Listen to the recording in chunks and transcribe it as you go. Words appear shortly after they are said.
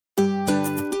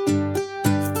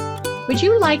Would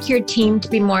you like your team to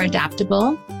be more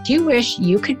adaptable? Do you wish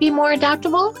you could be more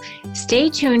adaptable? Stay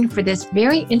tuned for this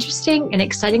very interesting and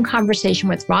exciting conversation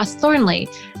with Ross Thornley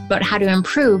about how to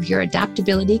improve your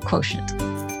adaptability quotient.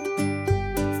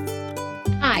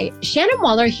 Hi, Shannon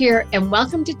Waller here, and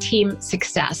welcome to Team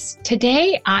Success.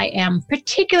 Today, I am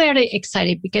particularly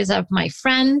excited because of my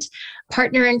friend,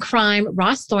 partner in crime,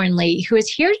 Ross Thornley, who is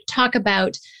here to talk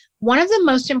about one of the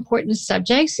most important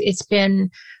subjects. It's been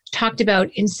talked about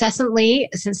incessantly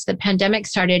since the pandemic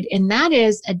started, and that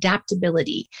is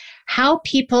adaptability. How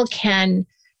people can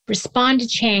respond to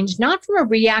change, not from a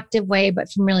reactive way,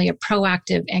 but from really a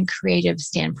proactive and creative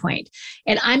standpoint.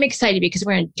 And I'm excited because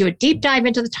we're going to do a deep dive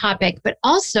into the topic, but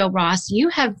also, Ross, you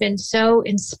have been so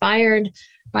inspired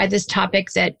by this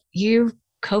topic that you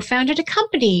co-founded a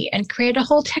company and created a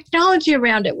whole technology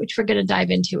around it, which we're going to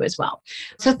dive into as well.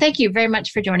 So thank you very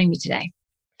much for joining me today.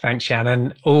 Thanks,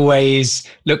 Shannon. Always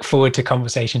look forward to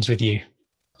conversations with you.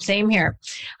 Same here.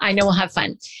 I know we'll have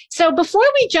fun. So before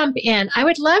we jump in, I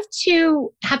would love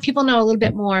to have people know a little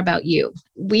bit more about you.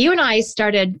 You and I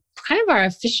started kind of our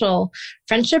official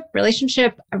friendship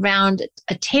relationship around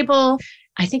a table.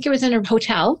 I think it was in a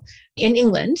hotel in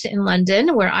England, in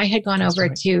London, where I had gone over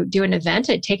to do an event.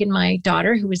 I'd taken my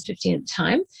daughter, who was 15 at the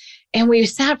time, and we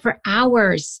sat for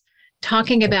hours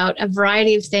talking about a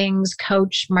variety of things,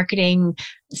 coach, marketing.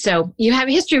 So you have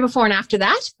a history before and after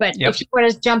that, but if you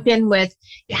want to jump in with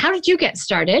how did you get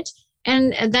started?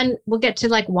 And then we'll get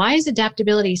to why is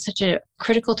adaptability such a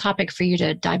critical topic for you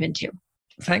to dive into?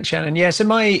 Thanks, Shannon. Yeah, so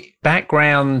my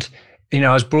background, I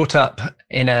was brought up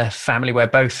in a family where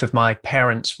both of my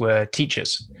parents were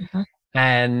teachers. Mm-hmm.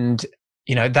 And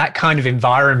that kind of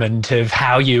environment of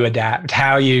how you adapt,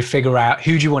 how you figure out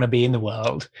who do you want to be in the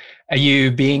world. Are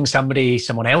you being somebody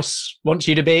someone else wants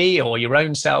you to be, or your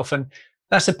own self? And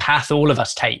that's a path all of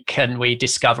us take and we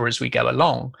discover as we go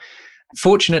along.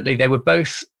 Fortunately, they were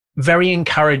both very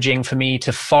encouraging for me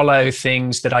to follow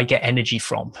things that I get energy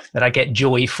from, that I get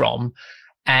joy from,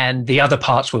 and the other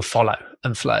parts will follow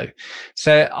and flow.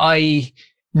 So I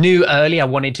knew early I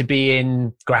wanted to be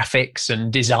in graphics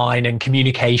and design and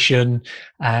communication.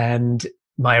 And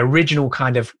my original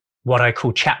kind of what I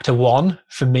call chapter one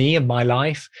for me in my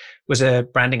life was a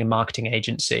branding and marketing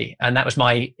agency. And that was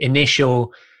my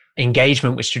initial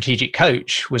engagement with Strategic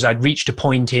Coach. Was I'd reached a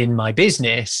point in my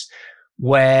business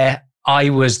where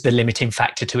I was the limiting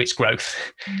factor to its growth.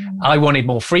 I wanted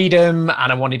more freedom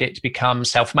and I wanted it to become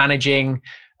self-managing.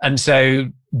 And so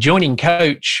joining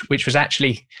Coach, which was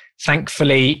actually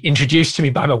thankfully introduced to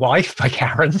me by my wife, by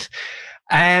Karen.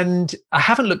 And I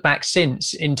haven't looked back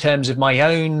since in terms of my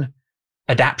own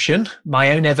adaptation,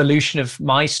 my own evolution of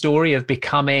my story of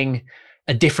becoming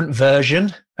a different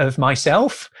version of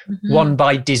myself, one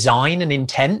by design and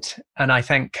intent. And I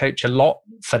thank Coach a lot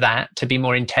for that, to be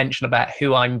more intentional about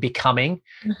who I'm becoming,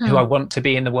 who I want to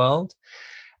be in the world.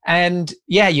 And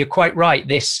yeah, you're quite right.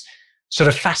 This sort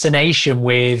of fascination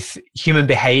with human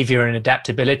behavior and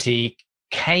adaptability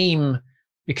came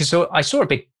because I saw a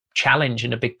big challenge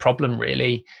and a big problem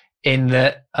really in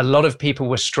that a lot of people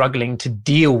were struggling to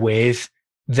deal with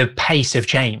the pace of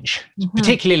change,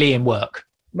 particularly in work.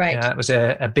 Right. It was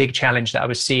a big challenge that I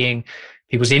was seeing,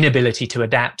 people's inability to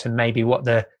adapt and maybe what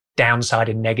the downside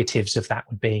and negatives of that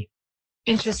would be.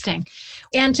 Interesting.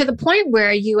 And to the point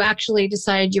where you actually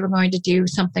decided you were going to do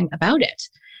something about it.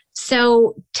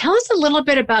 So tell us a little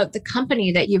bit about the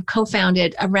company that you've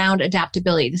co-founded around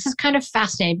adaptability. This is kind of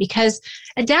fascinating because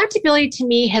adaptability to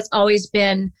me has always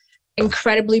been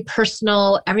incredibly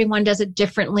personal. Everyone does it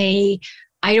differently.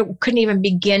 Couldn't even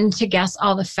begin to guess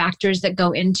all the factors that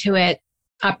go into it,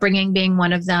 upbringing being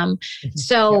one of them.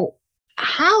 So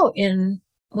how in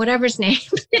whatever's name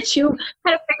did you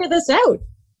kind of figure this out?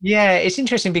 Yeah, it's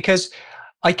interesting because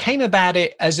I came about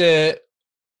it as a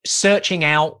searching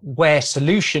out where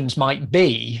solutions might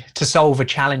be to solve a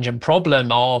challenge and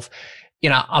problem of,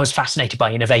 I was fascinated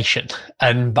by innovation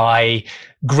and by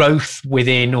growth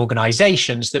within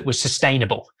organizations that was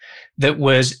sustainable, that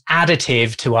was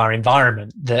additive to our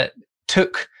environment, that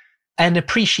took an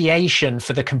appreciation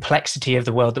for the complexity of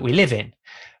the world that we live in.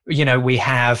 We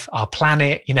have our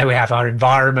planet, we have our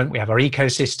environment, we have our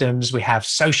ecosystems, we have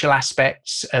social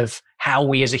aspects of how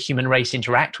we as a human race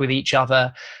interact with each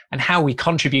other and how we're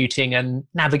contributing and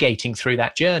navigating through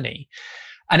that journey.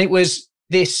 And it was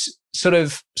this sort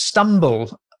of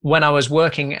stumble when I was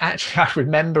working, actually, I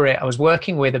remember it, I was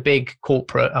working with a big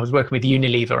corporate, I was working with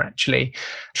Unilever actually,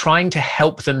 trying to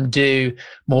help them do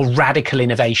more radical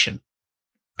innovation.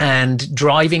 and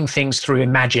driving things through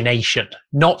imagination,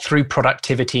 not through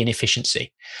productivity and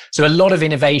efficiency. So a lot of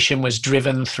innovation was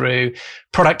driven through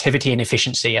productivity and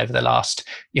efficiency over the last,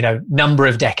 number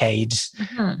of decades,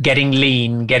 getting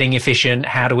lean, getting efficient.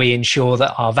 How do we ensure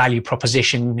that our value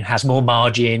proposition has more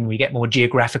margin? We get more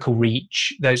geographical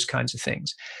reach, those kinds of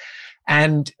things.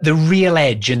 And the real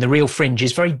edge and the real fringe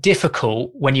is very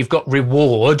difficult when you've got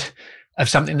reward of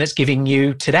something that's giving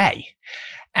you today.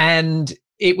 And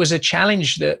it was a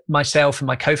challenge that myself and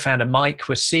my co-founder Mike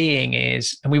were seeing and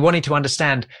we wanted to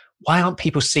understand, why aren't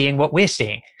people seeing what we're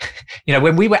seeing?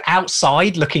 When we were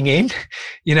outside looking in,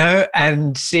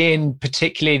 and seeing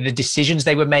particularly the decisions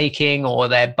they were making or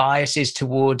their biases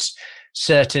towards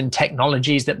certain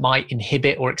technologies that might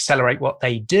inhibit or accelerate what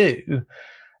they do,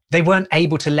 they weren't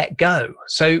able to let go.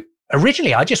 So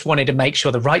originally, I just wanted to make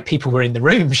sure the right people were in the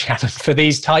room, Shannon, for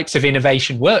these types of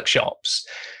innovation workshops,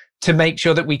 to make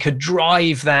sure that we could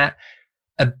drive that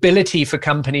ability for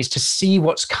companies to see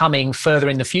what's coming further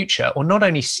in the future, or not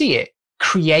only see it,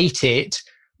 create it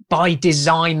by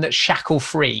design that's shackle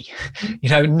free,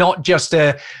 not just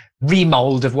a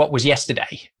remold of what was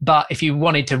yesterday. But if you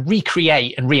wanted to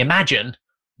recreate and reimagine,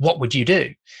 what would you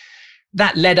do?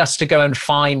 That led us to go and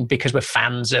find, because we're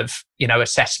fans of,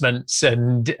 assessments,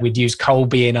 and we'd used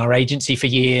Kolbe in our agency for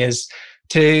years,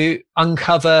 to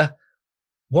uncover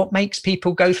what makes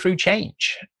people go through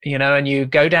change, and you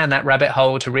go down that rabbit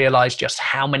hole to realize just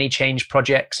how many change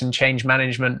projects and change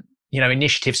management,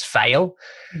 initiatives fail,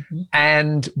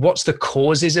 and what's the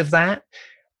causes of that.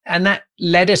 And that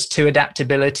led us to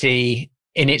adaptability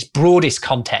in its broadest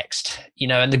context,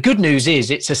 and the good news is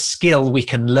it's a skill we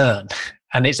can learn,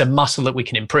 and it's a muscle that we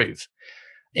can improve.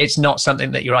 It's not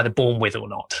something that you're either born with or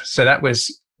not. So that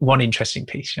was one interesting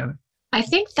piece, Shannon. I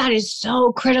think that is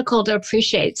so critical to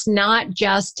appreciate. It's not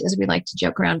just, as we like to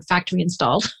joke around, factory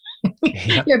installed,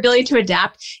 your ability to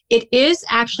adapt. It is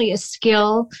actually a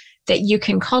skill that you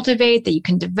can cultivate, that you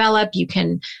can develop. You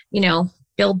can,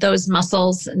 build those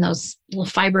muscles and those little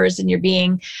fibers in your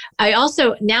being. I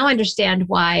also now understand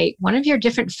why one of your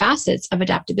different facets of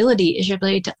adaptability is your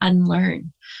ability to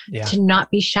unlearn. To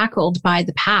not be shackled by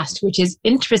the past, which is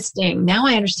interesting. Now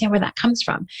I understand where that comes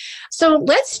from. So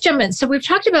let's jump in. So we've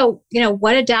talked about,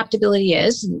 what adaptability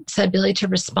is. It's the ability to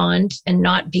respond and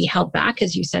not be held back,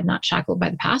 as you said, not shackled by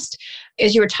the past.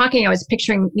 As you were talking, I was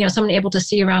picturing, someone able to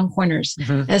see around corners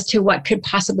as to what could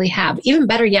possibly have. Even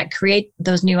better yet, create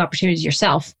those new opportunities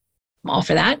yourself. I'm all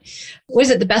for that. Was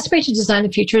it the best way to design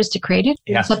the future is to create it?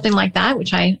 Yeah. Something like that,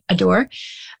 which I adore.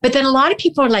 But then a lot of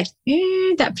people are like,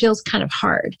 that feels kind of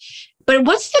hard. But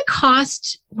what's the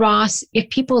cost, Ross, if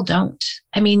people don't?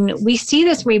 I mean, we see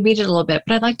this, we read it a little bit,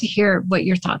 but I'd like to hear what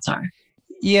your thoughts are.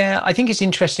 Yeah, I think it's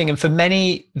interesting. And for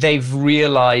many, they've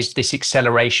realized this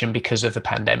acceleration because of the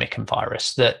pandemic and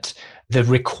virus, that the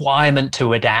requirement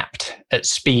to adapt at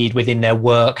speed within their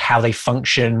work, how they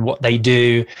function, what they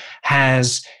do,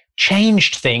 has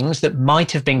changed things that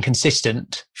might have been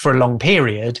consistent for a long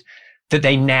period, that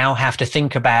they now have to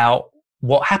think about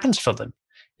what happens for them.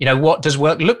 What does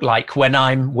work look like when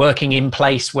I'm working in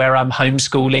place where I'm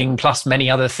homeschooling plus many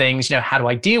other things? How do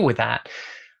I deal with that?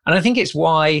 And I think it's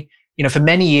why, for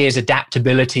many years,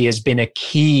 adaptability has been a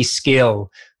key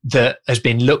skill that has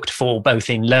been looked for both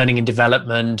in learning and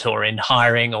development or in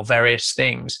hiring or various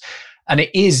things. And it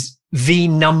is the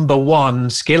number one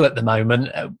skill at the moment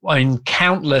in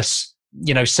countless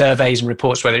surveys and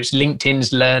reports, whether it's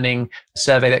LinkedIn's learning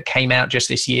survey that came out just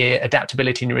this year,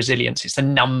 adaptability and resilience. It's the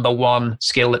number one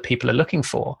skill that people are looking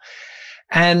for.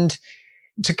 And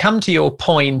to come to your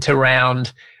point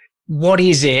around what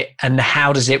is it and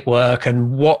how does it work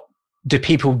and what do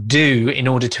people do in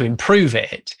order to improve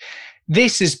it?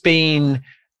 This has been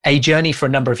a journey for a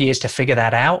number of years to figure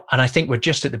that out. And I think we're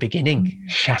just at the beginning,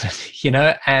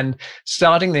 Shannon, and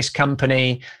starting this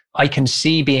company, I can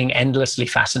see being endlessly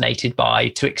fascinated by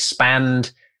to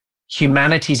expand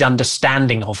humanity's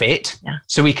understanding of it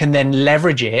so we can then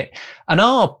leverage it. And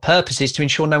our purpose is to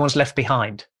ensure no one's left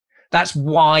behind. That's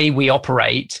why we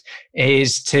operate,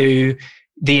 is to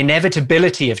the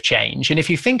inevitability of change. And if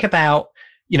you think about,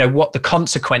 what the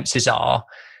consequences are,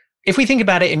 if we think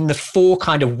about it in the four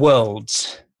kind of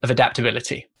worlds of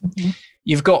adaptability,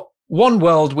 you've got one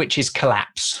world, which is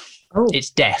collapse. It's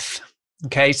death.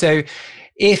 Okay. So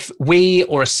if we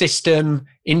or a system,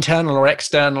 internal or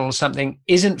external or something,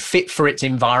 isn't fit for its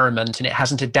environment and it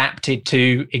hasn't adapted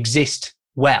to exist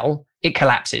well, it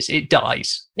collapses, it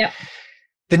dies. Yep.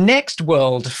 The next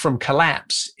world from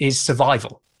collapse is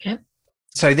survival. Okay.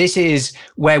 So this is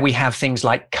where we have things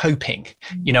like coping.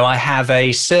 I have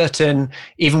a certain,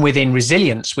 even within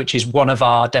resilience, which is one of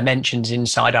our dimensions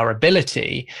inside our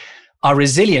ability, our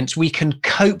resilience, we can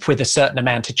cope with a certain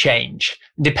amount of change.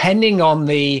 Depending on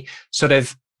the sort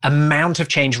of amount of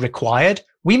change required,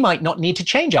 we might not need to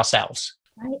change ourselves.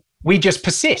 Right. We just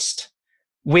persist.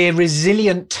 We're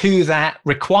resilient to that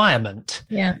requirement,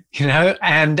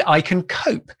 and I can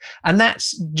cope. And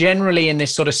that's generally in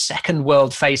this sort of second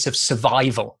world phase of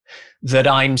survival, that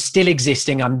I'm still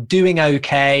existing, I'm doing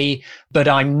okay, but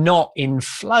I'm not in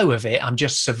flow of it. I'm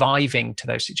just surviving to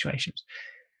those situations.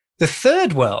 The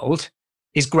third world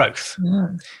is growth.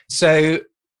 So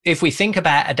if we think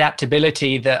about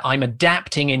adaptability, that I'm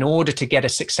adapting in order to get a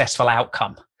successful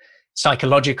outcome,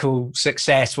 psychological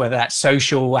success, whether that's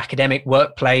social, academic,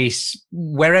 workplace,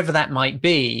 wherever that might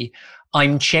be,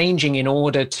 I'm changing in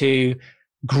order to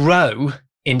grow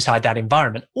inside that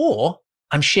environment, or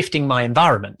I'm shifting my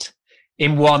environment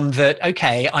in one that,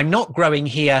 okay, I'm not growing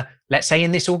here, let's say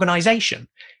in this organization,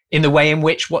 in the way in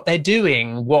which what they're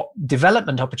doing, what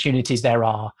development opportunities there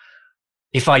are.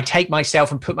 If I take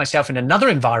myself and put myself in another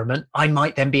environment, I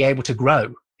might then be able to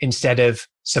grow instead of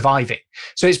surviving.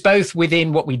 So it's both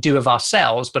within what we do of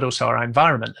ourselves, but also our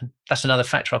environment. And that's another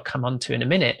factor I'll come on to in a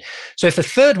minute. So if the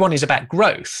third one is about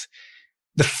growth,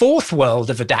 the fourth world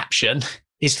of adaptation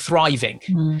is thriving.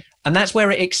 And that's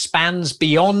where it expands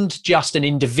beyond just an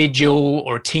individual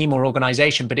or a team or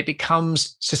organization, but it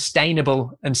becomes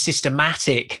sustainable and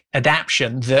systematic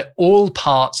adaptation that all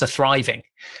parts are thriving.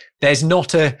 There's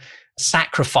not a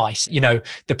sacrifice,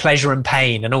 the pleasure and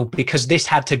pain and all, because this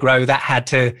had to grow, that had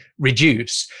to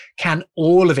reduce. Can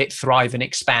all of it thrive and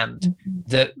expand?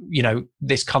 That,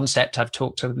 this concept I've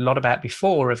talked a lot about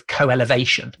before of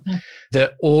co-elevation,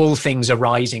 that all things are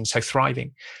rising, so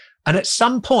thriving. And at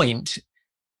some point,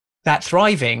 that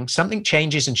thriving, something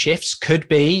changes and shifts. Could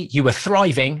be you were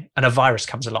thriving and a virus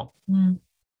comes along.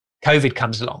 COVID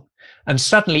comes along, and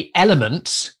suddenly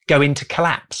elements go into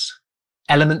collapse.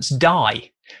 Elements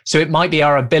die. So it might be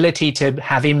our ability to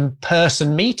have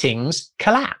in-person meetings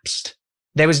collapsed.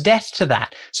 There was death to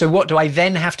that. So what do I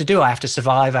then have to do? I have to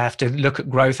survive. I have to look at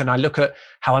growth, and I look at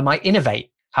how I might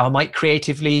innovate, how I might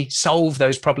creatively solve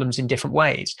those problems in different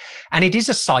ways. And it is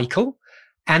a cycle.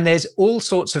 And there's all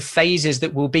sorts of phases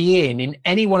that we'll be in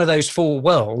any one of those four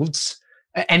worlds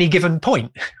at any given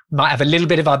point. We might have a little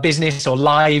bit of our business or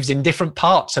lives in different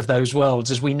parts of those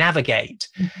worlds as we navigate.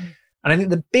 And I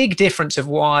think the big difference of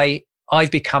why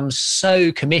I've become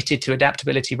so committed to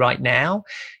adaptability right now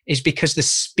is because the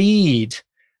speed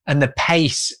and the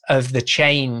pace of the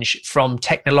change from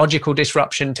technological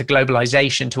disruption to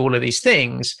globalization to all of these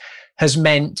things has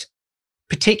meant,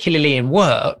 particularly in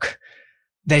work,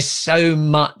 there's so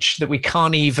much that we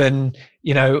can't even,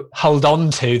 hold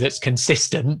on to that's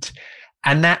consistent.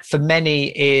 And that for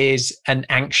many is an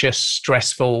anxious,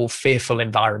 stressful, fearful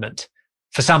environment.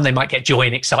 For some, they might get joy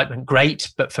and excitement,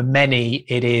 great. But for many,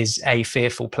 it is a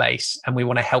fearful place. And we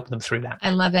want to help them through that. I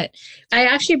love it. I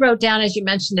actually wrote down, as you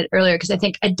mentioned it earlier, because I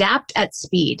think adapt at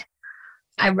speed.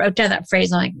 I wrote down that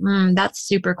phrase. I'm like, that's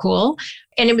super cool.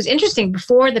 And it was interesting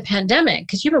before the pandemic,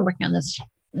 because you've been working on this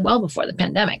well before the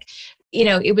pandemic.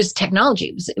 It was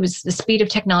technology. It was the speed of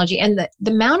technology and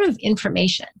the amount of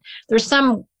information. There's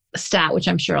some stat, which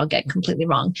I'm sure I'll get completely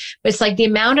wrong, but it's like the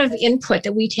amount of input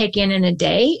that we take in a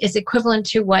day is equivalent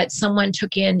to what someone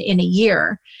took in a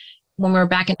year when we were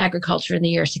back in agriculture in the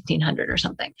year 1600 or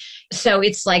something. So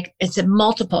it's like, it's a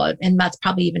multiple, and that's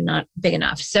probably even not big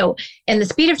enough. So, and the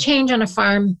speed of change on a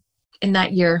farm in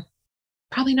that year,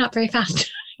 probably not very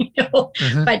fast.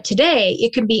 But today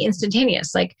it can be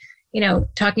instantaneous. Like,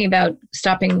 talking about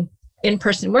stopping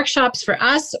in-person workshops for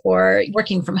us or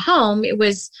working from home, it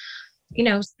was,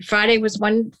 Friday was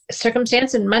one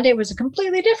circumstance and Monday was a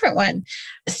completely different one.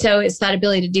 So it's that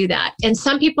ability to do that. And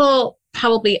some people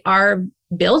probably are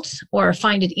built or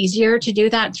find it easier to do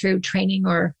that through training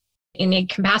or in a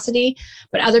capacity,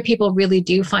 but other people really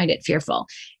do find it fearful.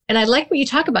 And I like what you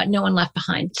talk about, no one left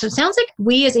behind. So it sounds like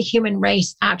we as a human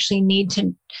race actually need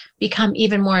to become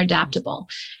even more adaptable.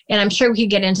 And I'm sure we could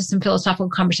get into some philosophical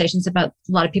conversations about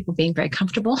a lot of people being very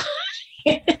comfortable.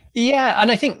 Yeah. And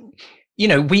I think,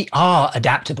 we are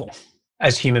adaptable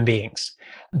as human beings,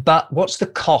 but what's the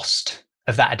cost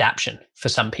of that adaptation for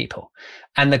some people?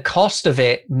 And the cost of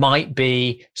it might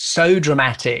be so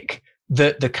dramatic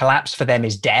that the collapse for them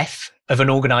is death of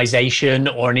an organization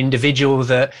or an individual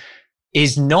that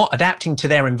is not adapting to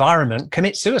their environment,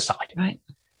 commit suicide. Right.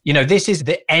 This is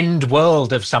the end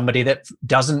world of somebody that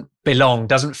doesn't belong,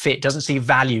 doesn't fit, doesn't see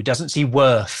value, doesn't see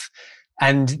worth,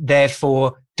 and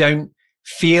therefore don't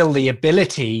feel the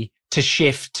ability to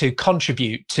shift, to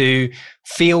contribute, to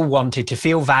feel wanted, to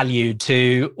feel valued,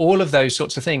 to all of those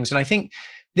sorts of things. And I think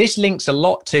this links a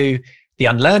lot to the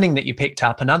unlearning that you picked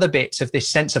up and other bits of this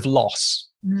sense of loss.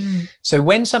 So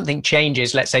when something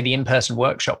changes, let's say the in-person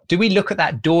workshop, do we look at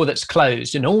that door that's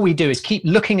closed and all we do is keep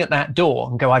looking at that door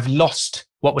and go, I've lost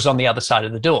what was on the other side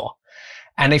of the door?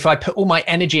 And if I put all my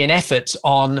energy and efforts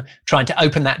on trying to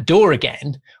open that door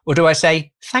again, or do I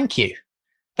say, thank you?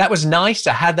 That was nice.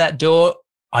 I had that door.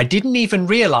 I didn't even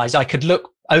realize I could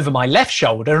look over my left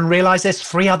shoulder and realize there's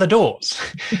 3 other doors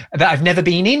that I've never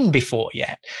been in before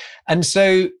yet. And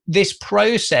so this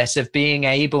process of being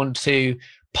able to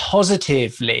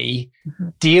positively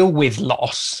deal with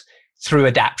loss through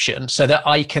adaptation, so that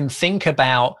I can think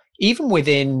about, even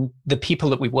within the people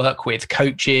that we work with,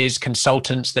 coaches,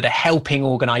 consultants that are helping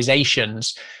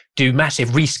organizations do massive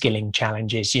reskilling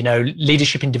challenges,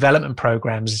 leadership and development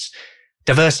programs,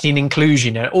 diversity and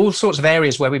inclusion, all sorts of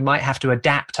areas where we might have to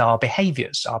adapt our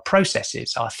behaviors, our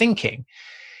processes, our thinking,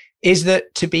 is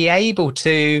that to be able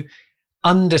to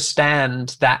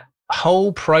understand that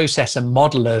whole process and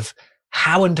model of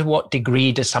how and to what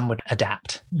degree does someone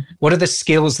adapt? What are the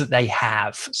skills that they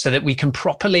have so that we can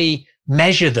properly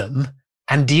measure them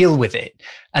and deal with it?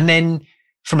 And then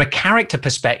from a character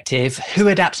perspective, who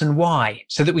adapts and why,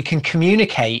 so that we can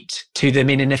communicate to them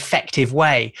in an effective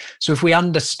way. So if we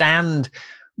understand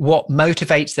what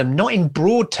motivates them, not in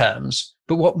broad terms,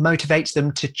 but what motivates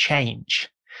them to change.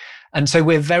 And so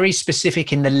we're very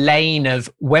specific in the lane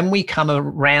of when we come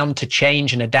around to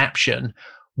change and adaptation,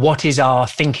 what is our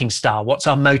thinking style? What's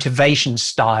our motivation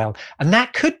style? And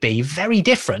that could be very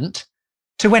different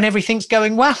to when everything's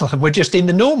going well and we're just in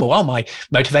the normal. Oh, my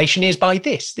motivation is by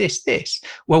this.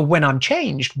 Well, when I'm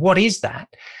changed, what is that?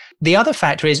 The other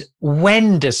factor is,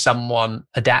 when does someone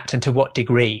adapt and to what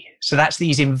degree? So that's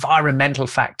these environmental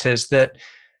factors that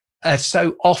are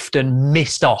so often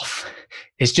missed off.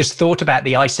 It's just thought about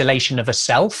the isolation of a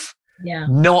self,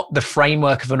 not the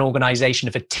framework of an organization,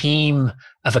 of a team,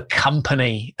 of a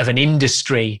company, of an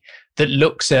industry that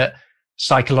looks at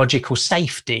psychological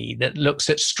safety, that looks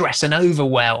at stress and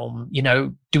overwhelm.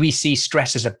 Do we see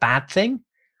stress as a bad thing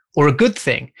or a good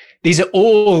thing? These are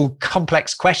all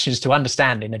complex questions to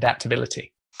understand in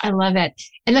adaptability. I love it.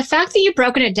 And the fact that you've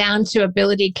broken it down to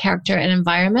ability, character, and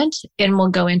environment, and we'll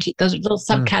go into those little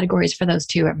subcategories for those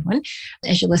too, everyone,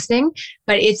 as you're listening.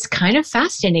 But it's kind of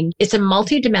fascinating. It's a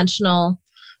multidimensional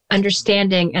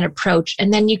understanding and approach.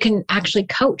 And then you can actually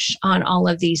coach on all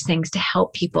of these things to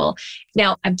help people.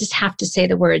 Now, I just have to say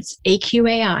the words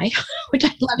AQAI, which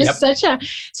I love is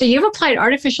so you've applied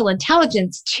artificial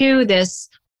intelligence to this,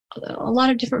 a lot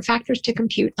of different factors to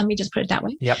compute. Let me just put it that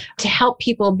way, to help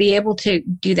people be able to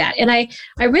do that. And I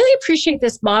really appreciate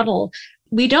this model.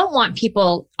 We don't want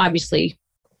people, obviously,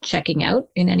 checking out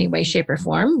in any way, shape, or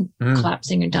form,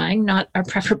 collapsing and dying, not a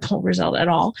preferable result at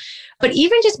all. But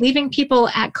even just leaving people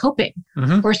at coping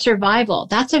or survival,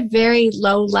 that's a very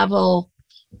low level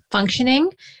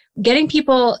functioning. Getting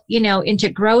people, into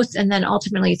growth and then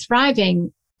ultimately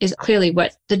thriving is clearly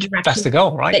what the direction. That's the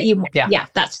goal, right?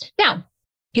 That's now.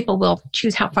 People will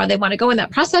choose how far they want to go in that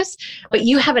process, but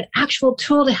you have an actual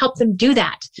tool to help them do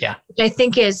that, which I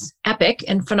think is epic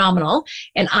and phenomenal.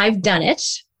 And I've done it.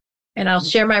 And I'll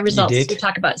share my results to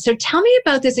talk about. So tell me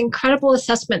about this incredible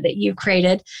assessment that you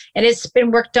created. And it's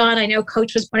been worked on. I know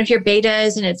Coach was one of your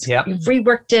betas, and you've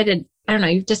reworked it. And I don't know,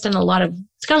 you've just done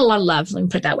it's got a lot of love, let me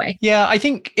put it that way. Yeah, I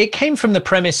think it came from the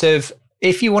premise of,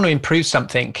 if you want to improve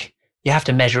something, you have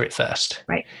to measure it first.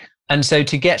 Right. And so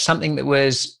to get something that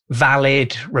was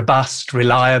valid, robust,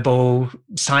 reliable,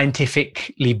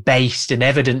 scientifically based and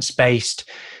evidence-based,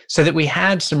 so that we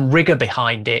had some rigor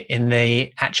behind it in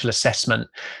the actual assessment.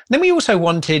 Then we also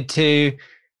wanted to,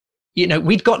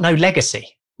 we'd got no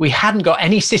legacy. We hadn't got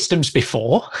any systems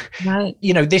before. Right.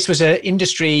 This was an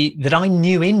industry that I'm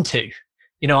new into.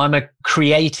 I'm a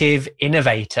creative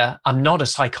innovator. I'm not a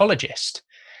psychologist.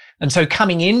 And so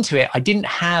coming into it, I didn't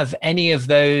have any of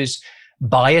those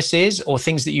biases or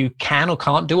things that you can or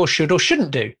can't do or should or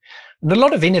shouldn't do. And a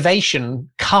lot of innovation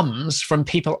comes from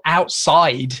people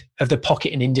outside of the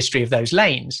pocket and industry of those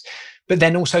lanes, but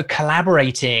then also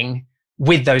collaborating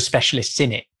with those specialists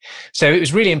in it. So it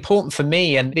was really important for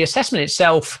me. And the assessment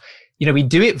itself, we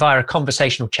do it via a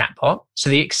conversational chatbot. So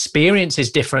the experience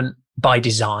is different by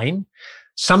design.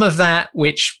 Some of that,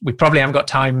 which we probably haven't got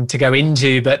time to go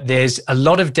into, but there's a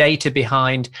lot of data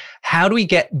behind how do we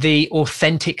get the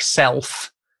authentic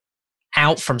self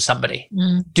out from somebody?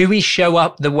 Do we show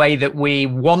up the way that we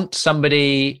want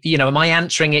somebody? Am I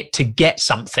answering it to get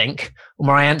something, or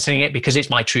am I answering it because it's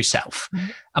my true self?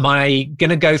 Am I going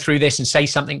to go through this and say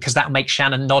something because that'll make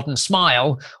Shannon nod and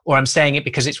smile, or I'm saying it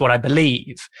because it's what I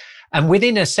believe? And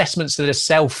within assessments that are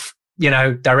self,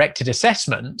 directed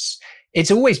assessments, it's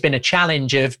always been a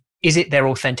challenge of is it their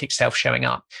authentic self showing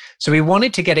up? So we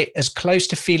wanted to get it as close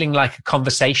to feeling like a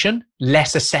conversation,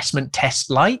 less assessment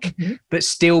test-like, but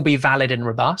still be valid and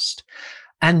robust.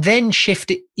 And then shift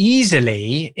it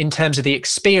easily in terms of the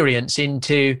experience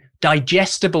into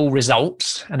digestible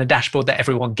results and a dashboard that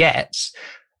everyone gets.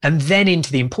 And then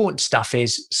into the important stuff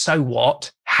is, so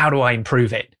what? How do I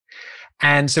improve it?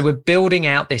 And so we're building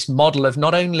out this model of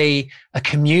not only a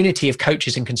community of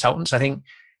coaches and consultants. I think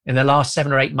in the last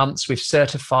 7 or 8 months, we've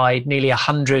certified nearly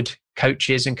 100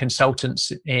 coaches and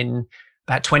consultants in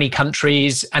about 20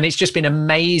 countries. And it's just been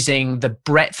amazing, the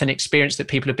breadth and experience that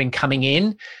people have been coming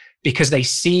in, because they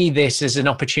see this as an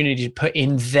opportunity to put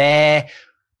in their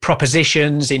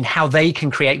propositions in how they can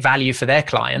create value for their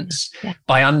clients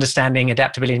by understanding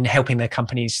adaptability and helping their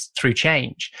companies through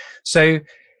change. So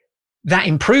that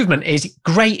improvement is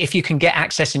great if you can get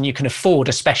access and you can afford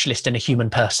a specialist and a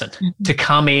human person to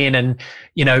come in and,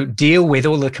 deal with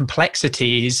all the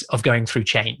complexities of going through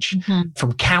change,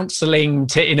 from counseling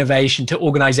to innovation to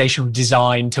organizational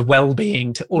design to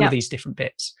well-being to all of these different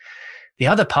bits. The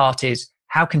other part is,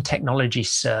 how can technology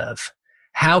serve?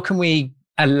 How can we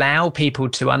allow people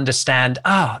to understand,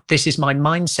 this is my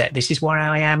mindset. This is where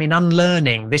I am in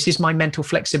unlearning. This is my mental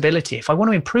flexibility. If I want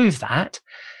to improve that,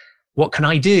 what can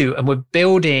I do? And we're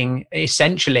building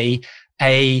essentially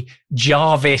a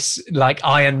Jarvis, like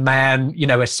Iron Man,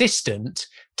 assistant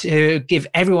to give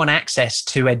everyone access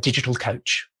to a digital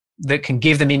coach that can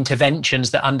give them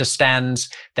interventions that understands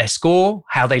their score,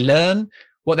 how they learn,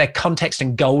 what their context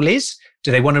and goal is.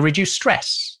 Do they want to reduce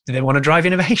stress? Do they want to drive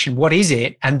innovation? What is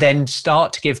it? And then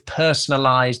start to give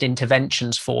personalized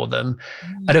interventions for them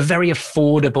at a very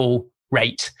affordable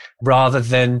rate, rather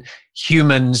than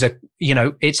humans are,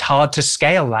 it's hard to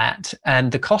scale that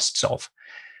and the costs of.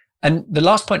 And the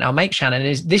last point I'll make, Shannon,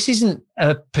 is this isn't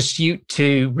a pursuit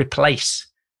to replace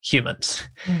humans.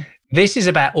 This is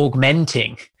about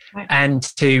augmenting and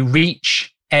to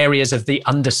reach areas of the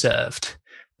underserved.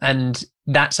 And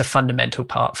that's a fundamental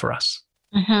part for us.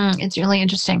 It's really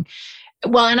interesting.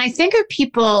 Well, and I think of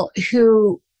people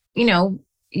who,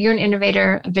 you're an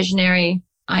innovator, a visionary,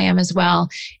 I am as well.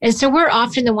 And so we're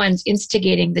often the ones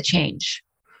instigating the change.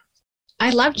 I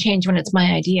love change when it's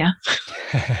my idea.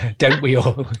 Don't we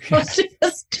all? Not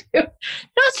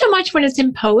so much when it's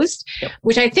imposed,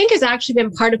 which I think has actually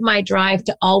been part of my drive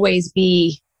to always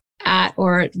be at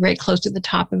or very close to the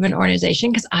top of an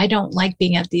organization, because I don't like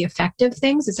being at the effective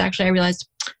things. It's actually, I realized,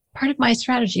 part of my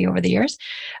strategy over the years.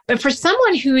 But for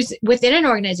someone who's within an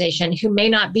organization who may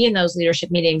not be in those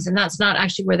leadership meetings, and that's not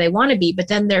actually where they want to be, but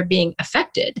then they're being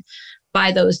affected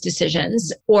by those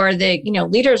decisions, or the,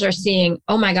 leaders are seeing,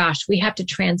 oh my gosh, we have to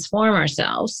transform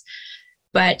ourselves.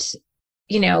 But,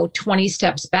 20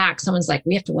 steps back, someone's like,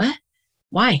 we have to what?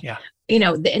 Why? Yeah. And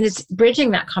it's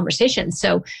bridging that conversation.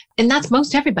 So, and that's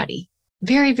most everybody.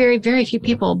 Very, very, very few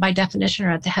people by definition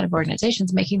are at the head of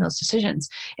organizations making those decisions.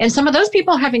 And some of those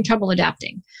people are having trouble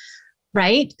adapting,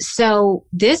 right? So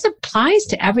this applies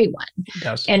to everyone. It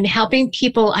does. And helping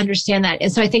people understand that.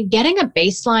 And so I think getting a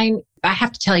baseline, I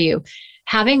have to tell you,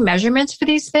 having measurements for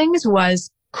these things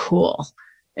was cool.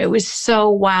 It was so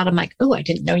wild. I'm like, oh, I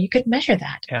didn't know you could measure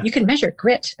that. Yeah. You can measure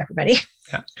grit, everybody.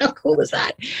 Yeah. How cool was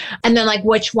that? And then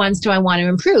which ones do I want to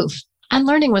improve? And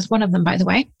learning was one of them, by the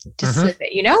way, just so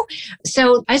that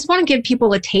So I just want to give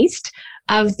people a taste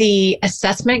of the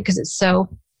assessment, because it's so,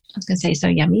 I was going to say so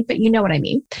yummy, but you know what I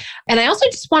mean. And I also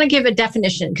just want to give a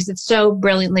definition, because it's so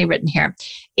brilliantly written here.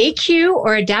 AQ,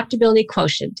 or adaptability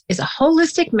quotient, is a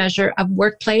holistic measure of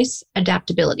workplace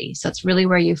adaptability. So that's really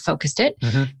where you focused it.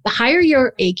 The higher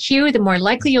your AQ, the more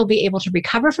likely you'll be able to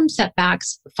recover from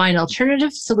setbacks, find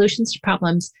alternative solutions to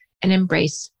problems, and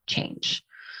embrace change.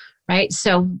 Right?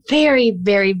 So very,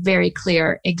 very, very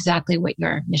clear exactly what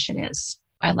your mission is.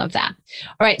 I love that.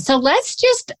 All right. So let's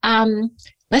just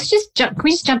jump. Can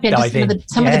we just jump into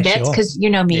some of the bits? Because you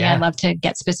know me, I love to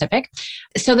get specific.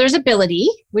 So there's ability,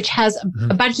 which has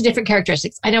a bunch of different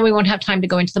characteristics. I know we won't have time to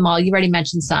go into them all. You already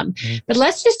mentioned some, but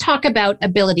let's just talk about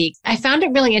ability. I found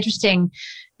it really interesting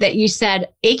that you said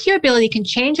AQ ability can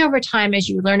change over time as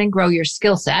you learn and grow your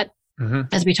skill set.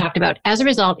 As we talked about. As a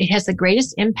result, it has the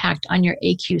greatest impact on your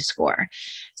AQ score.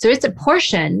 So it's a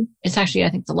portion, it's actually,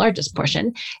 I think, the largest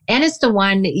portion, and it's the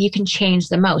one that you can change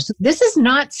the most. This is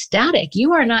not static.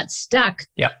 You are not stuck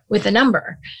with a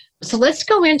number. So let's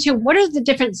go into what are the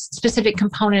different specific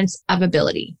components of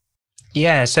ability?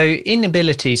 Yeah, so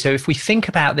inability. So if we think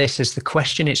about this as the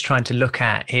question it's trying to look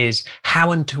at is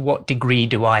how and to what degree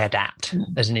do I adapt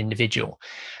as an individual?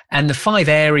 And the 5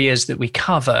 areas that we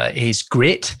cover is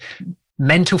grit,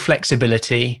 mental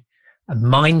flexibility, a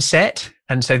mindset.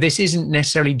 And so this isn't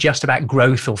necessarily just about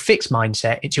growth or fixed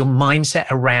mindset. It's your mindset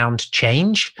around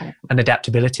change and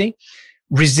adaptability,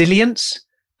 resilience,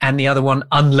 and the other one,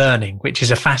 unlearning, which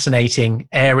is a fascinating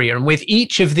area. And with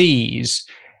each of these,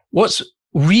 what's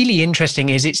really interesting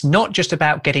is it's not just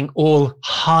about getting all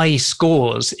high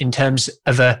scores in terms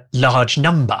of a large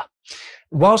number.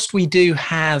 Whilst we do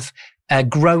have a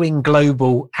growing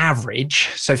global average,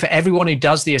 so for everyone who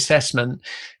does the assessment,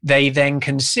 they then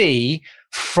can see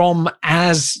from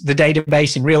as the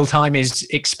database in real time is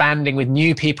expanding with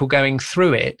new people going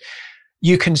through it,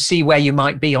 you can see where you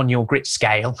might be on your grit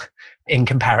scale in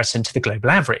comparison to the global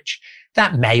average.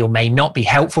 That may or may not be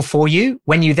helpful for you.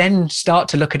 When you then start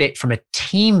to look at it from a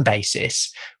team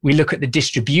basis, we look at the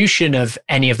distribution of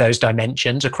any of those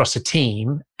dimensions across a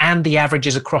team and the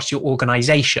averages across your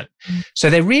organization. So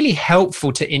they're really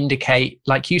helpful to indicate,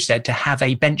 like you said, to have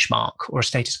a benchmark or a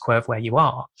status quo of where you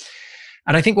are.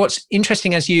 And I think what's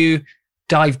interesting as you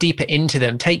dive deeper into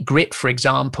them, take grit, for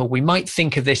example, we might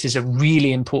think of this as a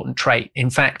really important trait. In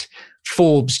fact,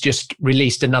 Forbes just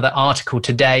released another article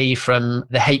today from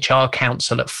the HR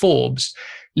Council at Forbes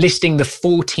listing the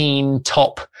 14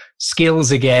 top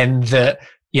skills again that,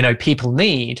 people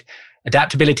need.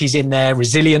 Adaptability is in there,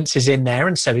 resilience is in there,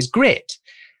 and so is grit.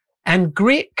 And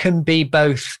grit can be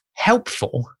both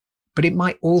helpful, but it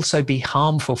might also be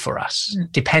harmful for us,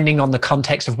 depending on the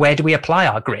context of where do we apply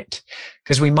our grit.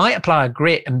 Because we might apply our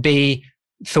grit and be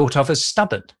thought of as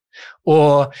stubborn,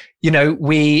 or,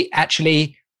 we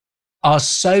actually are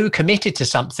so committed to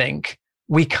something,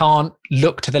 we can't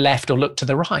look to the left or look to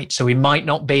the right. So we might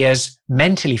not be as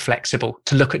mentally flexible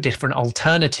to look at different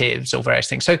alternatives or various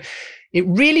things. So it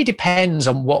really depends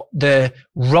on what the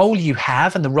role you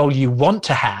have and the role you want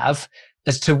to have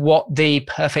as to what the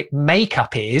perfect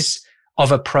makeup is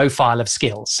of a profile of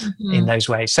skills in those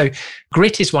ways. So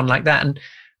grit is one like that. And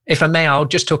if I may, I'll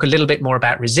just talk a little bit more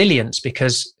about resilience,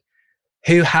 because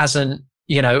who hasn't,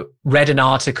 read an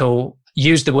article,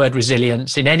 used the word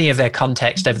resilience in any of their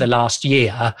context over the last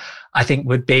year, I think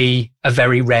would be a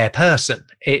very rare person.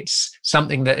 It's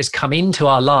something that has come into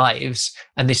our lives,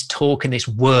 and this talk and this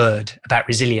word about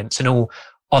resilience, and all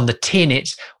on the tin,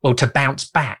 it's, well, to bounce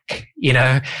back,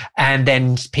 and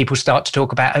then people start to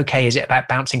talk about, okay, is it about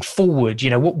bouncing forward?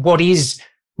 What is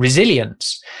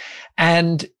resilience?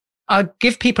 And I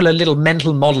give people a little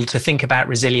mental model to think about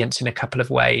resilience in a couple of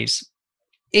ways.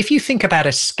 If you think about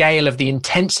a scale of the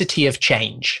intensity of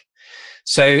change,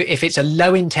 so if it's a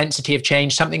low intensity of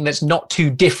change, something that's not too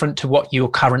different to what you're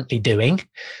currently doing,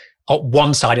 at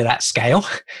one side of that scale.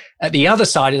 At the other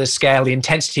side of the scale, the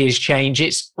intensity of change,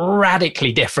 it's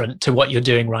radically different to what you're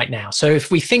doing right now. So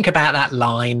if we think about that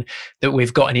line that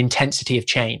we've got an intensity of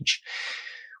change,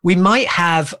 we might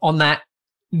have on that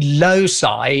low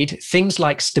side things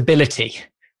like stability.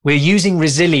 We're using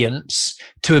resilience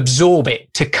to absorb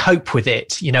it, to cope with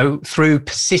it, through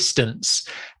persistence.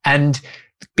 And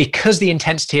because the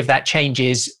intensity of that change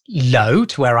is low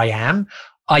to where I am,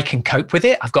 I can cope with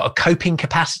it. I've got a coping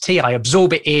capacity. I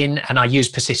absorb it in and I use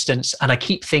persistence and I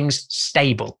keep things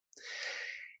stable.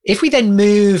 If we then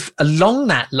move along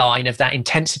that line of that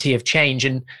intensity of change,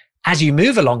 and as you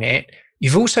move along it,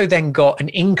 you've also then got an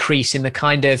increase in the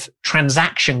kind of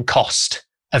transaction cost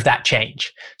of that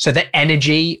change. So the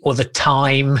energy or the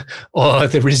time or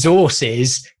the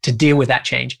resources to deal with that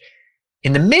change.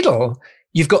 In the middle,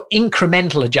 you've got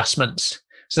incremental adjustments.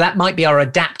 So that might be our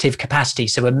adaptive capacity.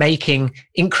 So we're making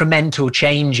incremental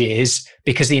changes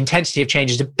because the intensity of change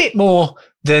is a bit more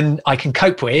than I can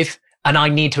cope with, and I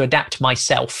need to adapt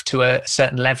myself to a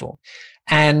certain level.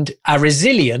 And our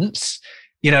resilience,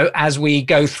 as we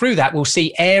go through that, we'll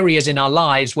see areas in our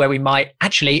lives where we might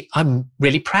actually, I'm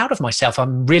really proud of myself.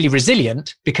 I'm really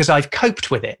resilient because I've coped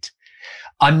with it.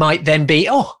 I might then be,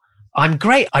 oh, I'm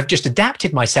great. I've just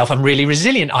adapted myself. I'm really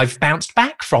resilient. I've bounced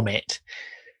back from it.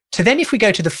 So then if we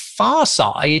go to the far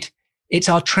side, it's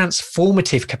our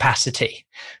transformative capacity.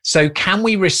 So can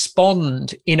we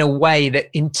respond in a way that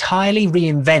entirely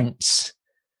reinvents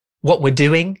what we're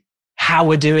doing, how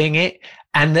we're doing it,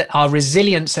 and that our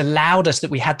resilience allowed us, that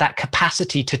we had that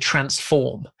capacity to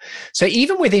transform. So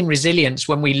even within resilience,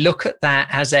 when we look at that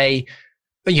as a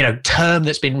term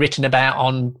that's been written about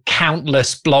on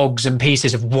countless blogs and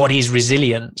pieces of what is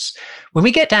resilience, when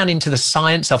we get down into the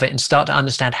science of it and start to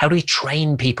understand how do we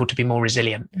train people to be more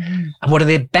resilient and what are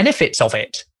the benefits of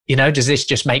it? Does this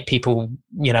just make people,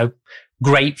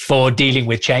 great for dealing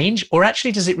with change, or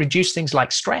actually does it reduce things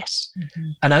like stress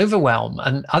and overwhelm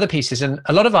and other pieces? And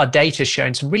a lot of our data is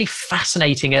showing some really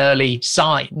fascinating early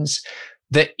signs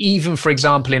that even, for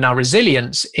example, in our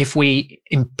resilience, if we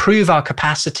improve our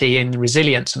capacity in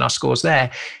resilience and our scores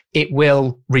there, it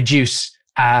will reduce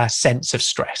our sense of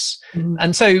stress. Mm-hmm.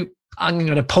 And so I'm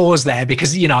going to pause there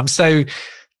because, I'm so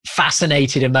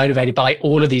fascinated and motivated by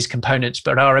all of these components,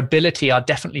 but our ability are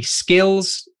definitely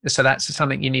skills. So that's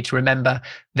something you need to remember.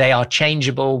 They are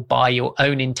changeable by your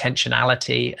own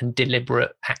intentionality and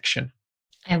deliberate action.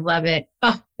 I love it.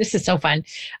 Oh, this is so fun.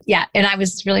 Yeah. And I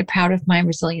was really proud of my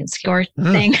resilience score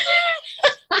thing.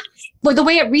 Well, the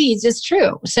way it reads is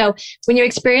true. So when you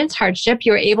experience hardship,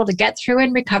 you're able to get through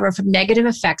and recover from negative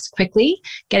effects quickly,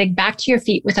 getting back to your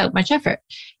feet without much effort.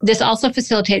 This also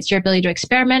facilitates your ability to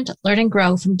experiment, learn, and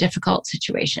grow from difficult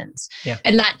situations. Yeah.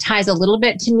 And that ties a little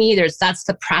bit to me. That's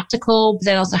the practical, but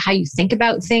then also how you think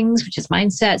about things, which is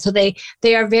mindset. So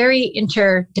they are very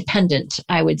interdependent,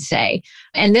 I would say.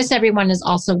 And this, everyone, is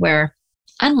also where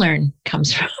unlearn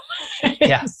comes from.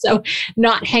 Yeah. So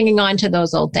not hanging on to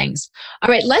those old things. All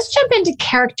right, let's jump into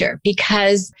character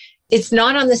because it's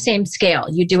not on the same scale.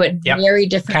 You do it very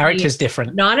differently. Character's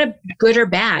different. Not a good or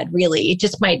bad, really. It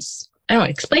just might, I don't know,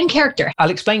 explain character. I'll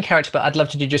explain character, but I'd love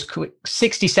to do just quick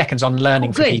 60 seconds on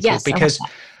learning for people. Yes, because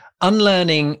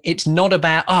unlearning, it's not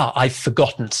about, I've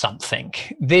forgotten something.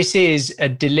 This is a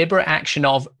deliberate action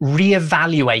of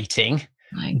reevaluating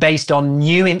based on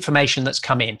new information that's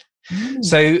come in.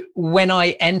 So when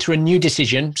I enter a new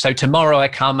decision, so tomorrow I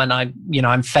come and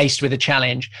I'm faced with a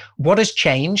challenge, what has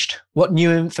changed? What new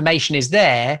information is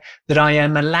there that I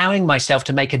am allowing myself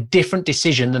to make a different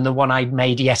decision than the one I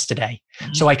made yesterday?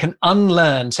 So I can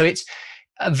unlearn. So it's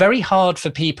very hard for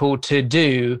people to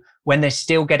do when they're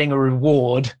still getting a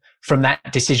reward from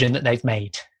that decision that they've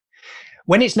made.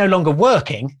 When it's no longer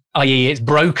working, i.e. it's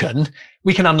broken,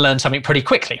 we can unlearn something pretty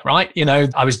quickly, right?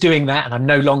 I was doing that and I'm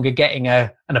no longer getting an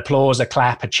applause, a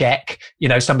clap, a check,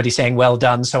 somebody saying, well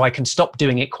done. So I can stop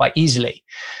doing it quite easily.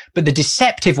 But the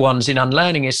deceptive ones in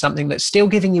unlearning is something that's still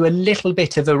giving you a little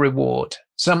bit of a reward.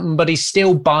 Somebody's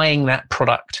still buying that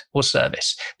product or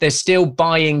service. They're still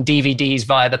buying DVDs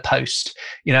via the post.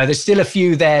 There's still a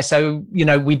few there. So,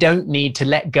 we don't need to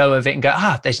let go of it and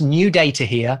go, there's new data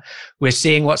here. We're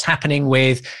seeing what's happening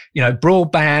with,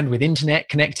 broadband, with internet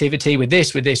connectivity, with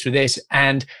this.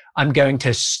 And I'm going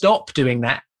to stop doing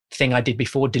that thing I did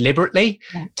before deliberately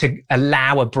to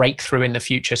allow a breakthrough in the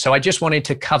future. So I just wanted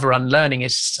to cover unlearning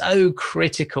is so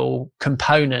critical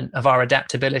component of our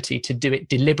adaptability to do it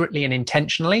deliberately and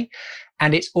intentionally.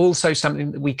 And it's also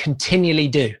something that we continually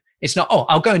do. It's not,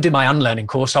 I'll go and do my unlearning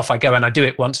course. Off I go and I do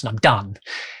it once and I'm done.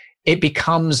 It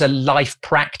becomes a life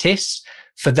practice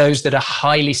for those that are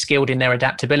highly skilled in their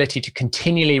adaptability to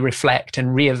continually reflect and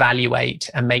reevaluate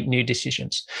and make new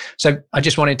decisions. So I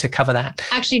just wanted to cover that.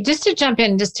 Actually, just to jump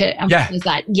in, just to emphasize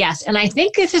that, yes. And I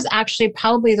think this is actually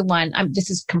probably the one, this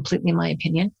is completely my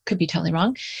opinion, could be totally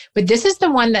wrong, but this is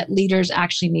the one that leaders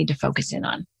actually need to focus in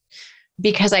on.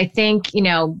 Because I think,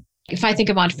 if I think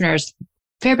of entrepreneurs,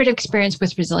 fair bit of experience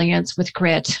with resilience, with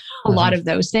grit, a lot of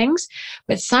those things.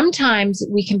 But sometimes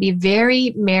we can be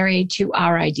very married to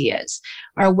our ideas,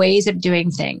 our ways of doing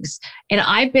things. And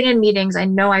I've been in meetings, I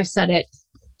know I've said it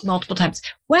multiple times,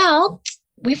 well,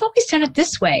 we've always done it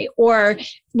this way, or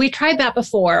we tried that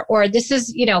before, or this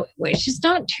is, which is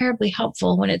not terribly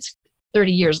helpful when it's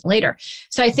 30 years later.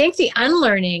 So I think the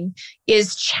unlearning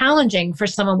is challenging for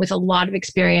someone with a lot of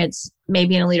experience,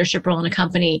 maybe in a leadership role in a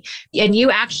company. And you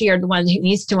actually are the one who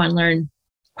needs to unlearn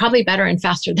probably better and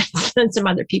faster than some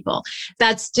other people.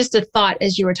 That's just a thought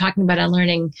as you were talking about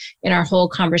unlearning in our whole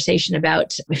conversation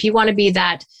about if you want to be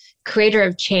that creator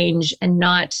of change and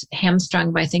not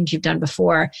hamstrung by things you've done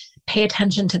before, pay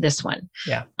attention to this one.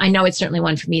 Yeah. I know it's certainly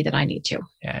one for me that I need to.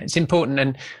 Yeah, it's important.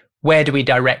 And where do we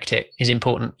direct it is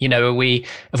important. Have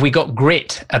we got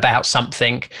grit about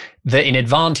something that in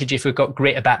advantage, if we've got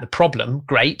grit about the problem,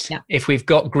 great. Yeah. If we've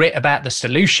got grit about the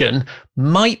solution,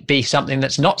 might be something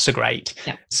that's not so great.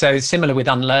 Yeah. So similar with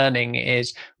unlearning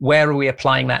is where are we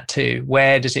applying that to?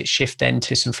 Where does it shift then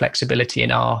to some flexibility in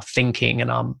our thinking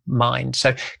and our mind?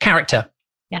 So character.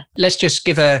 Yeah. Let's just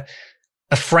give a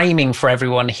framing for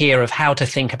everyone here of how to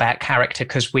think about character,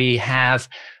 because we have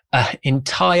an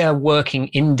entire working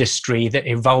industry that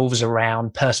evolves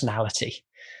around personality.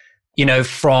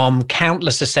 From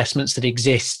countless assessments that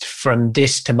exist, from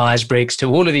DISC to Myers-Briggs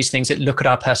to all of these things that look at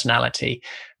our personality.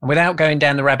 And without going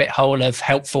down the rabbit hole of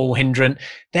helpful, hindrance,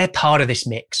 they're part of this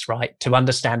mix, right? To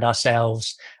understand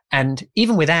ourselves. And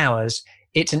even with ours,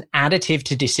 it's an additive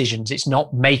to decisions. It's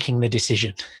not making the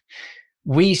decision.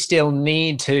 We still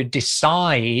need to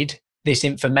decide this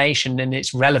information and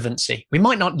its relevancy. We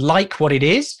might not like what it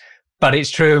is, but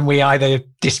it's true, and we either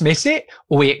dismiss it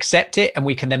or we accept it and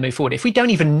we can then move forward. If we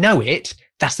don't even know it,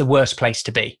 that's the worst place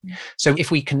to be. So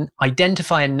if we can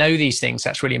identify and know these things,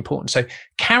 that's really important. So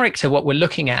character, what we're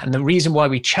looking at, and the reason why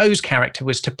we chose character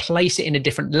was to place it in a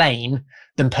different lane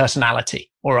than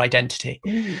personality or identity.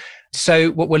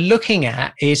 So what we're looking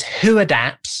at is who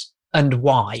adapts and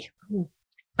why.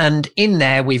 And in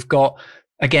there, we've got,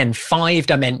 again, 5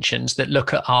 dimensions that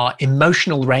look at our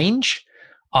emotional range,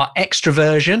 our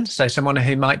extroversion. So someone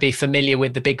who might be familiar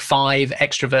with the big 5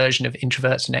 extroversion of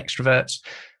introverts and extroverts,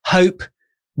 hope,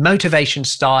 motivation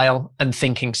style, and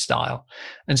thinking style.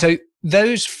 And so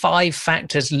those 5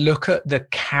 factors look at the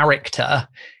character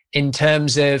in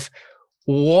terms of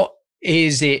what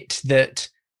is it that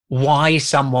why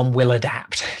someone will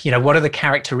adapt. What are the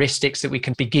characteristics that we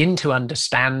can begin to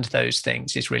understand those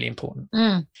things is really important.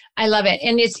 I love it.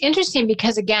 And it's interesting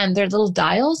because, again, they're little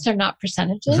dials, they're not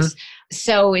percentages.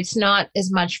 So it's not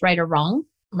as much right or wrong,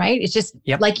 right? It's just,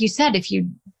 like you said, if you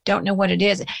don't know what it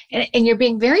is, and you're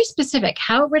being very specific,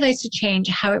 how it relates to change,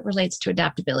 how it relates to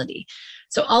adaptability.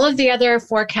 So all of the other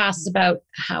forecasts about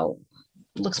how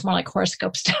looks more like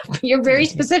horoscope stuff. You're very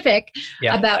specific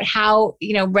about how,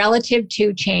 relative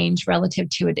to change, relative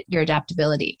to your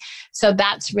adaptability. So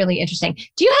that's really interesting.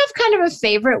 Do you have kind of a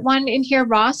favorite one in here,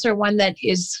 Ross, or one that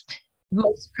is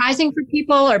most surprising for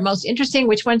people or most interesting?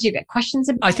 Which ones do you get questions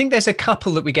about? I think there's a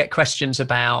couple that we get questions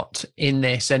about in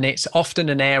this, and it's often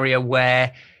an area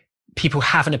where people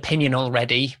have an opinion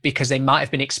already because they might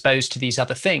have been exposed to these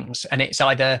other things, and it's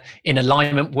either in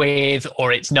alignment with,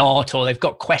 or it's not, or they've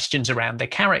got questions around their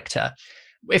character.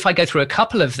 If I go through a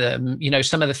couple of them,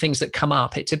 some of the things that come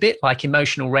up, it's a bit like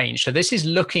emotional range. So this is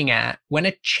looking at when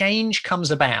a change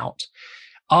comes about,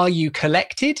 are you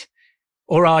collected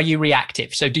or are you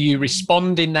reactive? So do you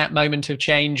respond in that moment of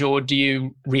change or do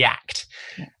you react?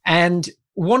 And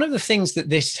one of the things that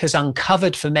this has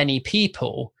uncovered for many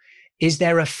people is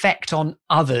their effect on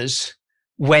others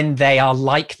when they are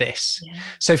like this.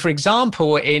 So for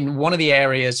example, in one of the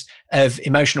areas of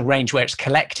emotional range where it's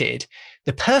collected,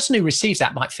 the person who receives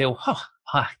that might feel,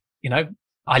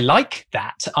 I like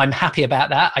that. I'm happy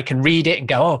about that. I can read it and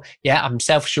go, oh yeah, I'm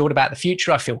self-assured about the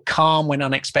future. I feel calm when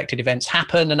unexpected events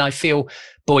happen and I feel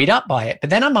buoyed up by it. But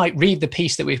then I might read the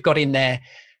piece that we've got in there.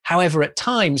 However, at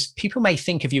times people may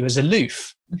think of you as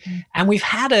aloof. And we've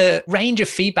had a range of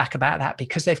feedback about that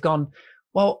because they've gone,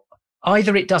 well,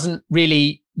 either they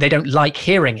don't like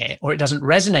hearing it or it doesn't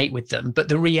resonate with them. But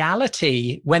the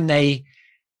reality, when they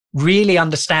really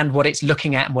understand what it's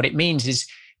looking at and what it means, is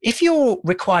if you're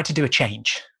required to do a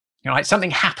change,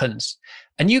 something happens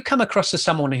and you come across as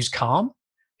someone who's calm,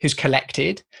 who's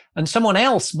collected, and someone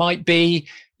else might be,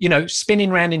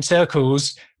 spinning around in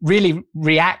circles, really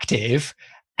reactive,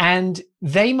 and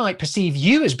they might perceive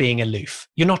you as being aloof.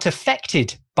 You're not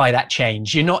affected by that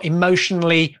change. You're not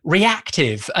emotionally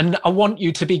reactive. And I want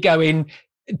you to be going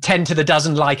 10 to the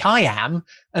dozen like I am.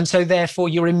 And so therefore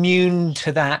you're immune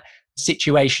to that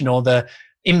situation or the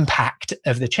impact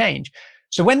of the change.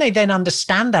 So when they then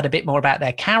understand that a bit more about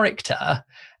their character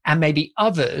and maybe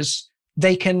others,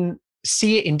 they can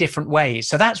see it in different ways.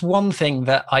 So that's one thing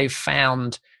that I've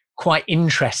found quite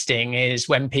interesting, is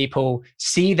when people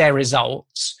see their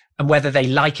results and whether they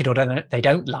like it or they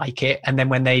don't like it. And then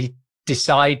when they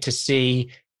decide to see,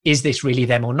 is this really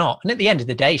them or not? And at the end of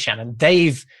the day, Shannon,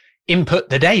 they've input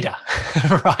the data,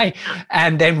 right?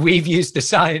 And then we've used the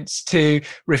science to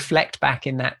reflect back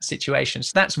in that situation.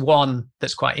 So that's one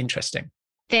that's quite interesting.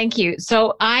 Thank you.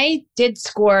 So I did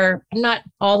score, I'm not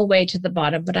all the way to the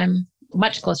bottom, but I'm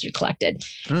much closer to collected.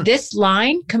 This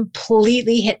line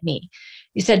completely hit me.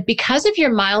 You said, because of your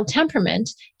mild temperament,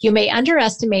 you may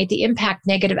underestimate the impact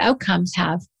negative outcomes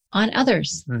have on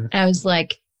others. I was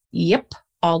like, yep,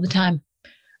 all the time.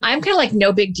 I'm kind of like,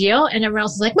 no big deal. And everyone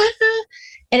else is like,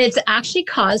 and it's actually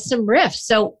caused some rifts.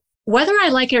 So whether I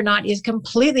like it or not is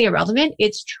completely irrelevant.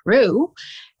 It's true.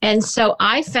 And so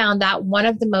I found that one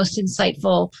of the most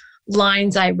insightful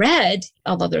lines I read,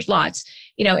 although there's lots,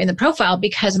 in the profile,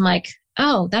 because I'm like,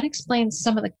 oh, that explains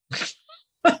some of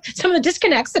the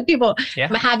disconnects that people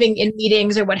are having in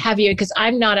meetings or what have you, because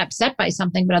I'm not upset by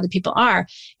something, but other people are.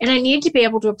 And I need to be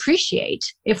able to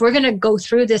appreciate, if we're going to go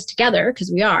through this together,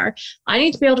 because we are, I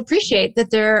need to be able to appreciate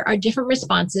that there are different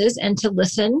responses and to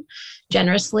listen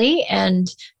generously and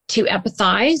to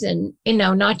empathize and,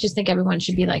 not just think everyone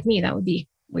should be like me. That would be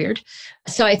weird.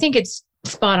 So I think it's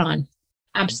spot on.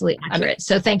 Absolutely accurate.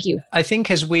 So thank you. I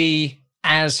think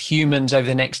as humans over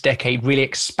the next decade really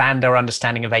expand our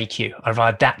understanding of AQ, of our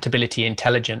adaptability,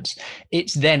 intelligence,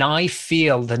 it's then I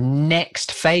feel the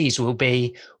next phase will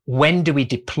be, when do we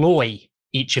deploy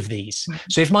each of these.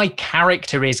 So if my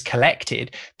character is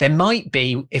collected, there might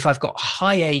be, if I've got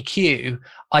high AQ,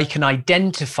 I can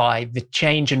identify the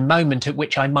change and moment at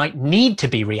which I might need to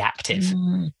be reactive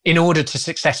in order to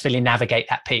successfully navigate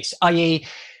that piece, i.e.,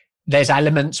 there's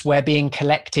elements where being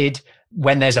collected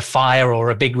when there's a fire or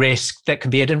a big risk that can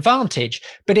be an advantage.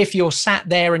 But if you're sat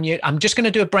there and I'm just going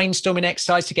to do a brainstorming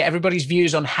exercise to get everybody's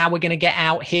views on how we're going to get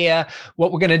out here,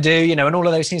 what we're going to do, and all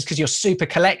of those things, because you're super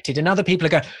collected, and other people are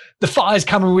going, the fire's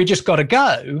coming, we just got to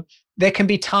go. There can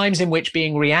be times in which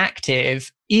being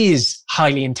reactive is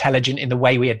highly intelligent in the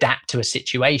way we adapt to a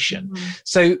situation.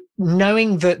 So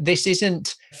knowing that this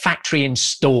isn't factory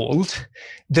installed,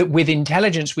 that with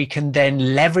intelligence, we can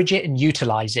then leverage it and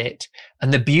utilize it.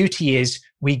 And the beauty is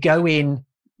we go in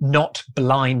not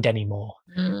blind anymore.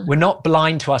 We're not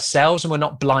blind to ourselves and we're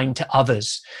not blind to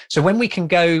others. So when we can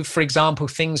go, for example,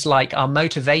 things like our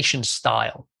motivation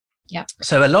style. Yeah.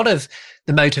 So a lot of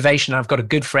the motivation, I've got a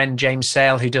good friend, James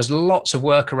Sale, who does lots of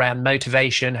work around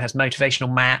motivation, has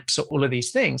motivational maps, all of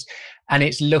these things. And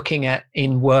it's looking at,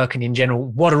 in work and in general,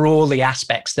 what are all the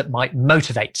aspects that might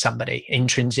motivate somebody,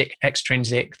 intrinsic,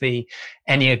 extrinsic, the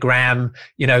Enneagram,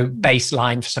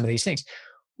 baseline for some of these things.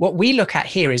 What we look at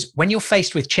here is when you're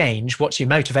faced with change, what's your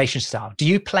motivation style? Do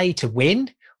you play to win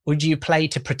or do you play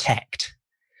to protect?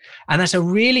 And that's a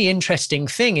really interesting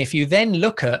thing. If you then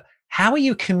look at how are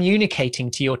you communicating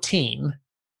to your team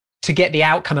to get the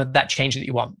outcome of that change that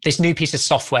you want? This new piece of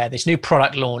software, this new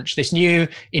product launch, this new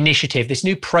initiative, this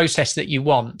new process that you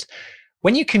want.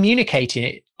 When you communicate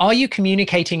it, are you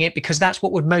communicating it because that's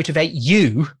what would motivate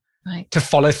you to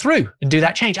follow through and do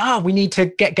that change? We need to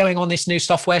get going on this new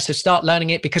software, so start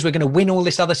learning it because we're going to win all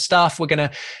this other stuff. We're going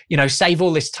to, save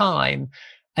all this time.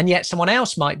 And yet someone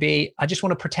else might be, I just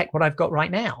want to protect what I've got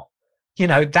right now.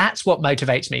 That's what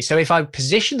motivates me. So if I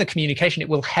position the communication, it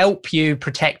will help you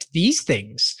protect these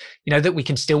things, that we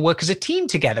can still work as a team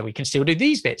together. We can still do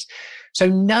these bits. So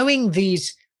knowing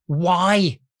these,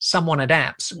 why someone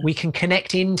adapts, we can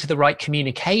connect into the right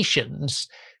communications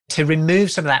to remove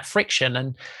some of that friction.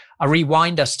 And I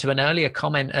rewind us to an earlier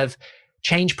comment of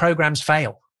change programs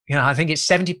fail. I think it's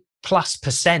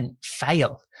 70+%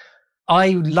 fail. I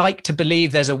like to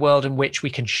believe there's a world in which we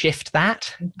can shift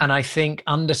that. And I think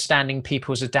understanding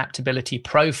people's adaptability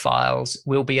profiles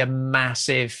will be a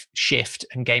massive shift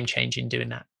and game change in doing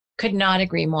that. Could not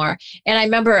agree more. And I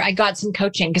remember I got some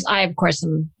coaching because I, of course,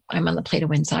 I'm on the play to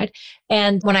win side.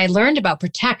 And when I learned about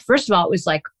protect, first of all, it was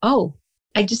like,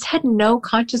 I just had no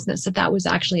consciousness that was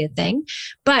actually a thing.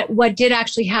 But what did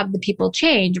actually have the people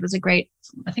change was a great,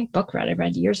 book I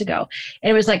read years ago.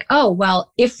 And it was like,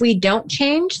 if we don't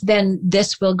change, then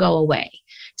this will go away.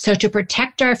 So to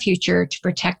protect our future, to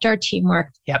protect our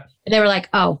teamwork. Yep. And they were like,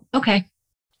 okay.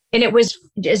 And it was,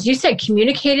 as you said,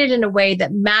 communicated in a way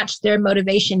that matched their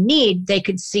motivation need. They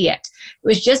could see it. It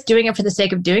was just doing it for the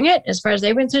sake of doing it. As far as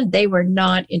they were concerned, they were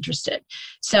not interested.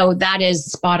 So that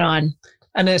is spot on.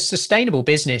 And a sustainable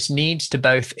business needs to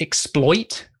both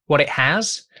exploit what it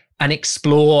has and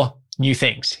explore new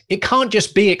things. It can't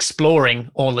just be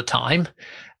exploring all the time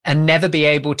and never be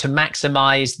able to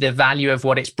maximize the value of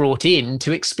what it's brought in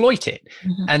to exploit it.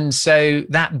 And so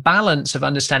that balance of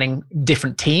understanding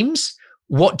different teams,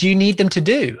 what do you need them to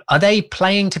do? Are they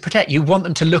playing to protect? You want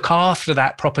them to look after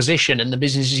that proposition and the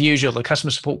business as usual, the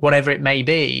customer support, whatever it may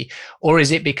be? Or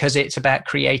is it because it's about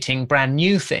creating brand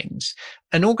new things?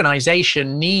 An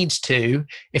organization needs to,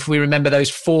 if we remember those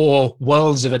 4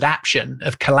 worlds of adaptation,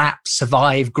 of collapse,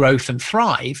 survive, growth, and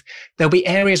thrive, there'll be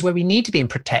areas where we need to be in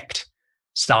protect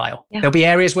style. Yeah. There'll be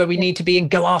areas where we need to be in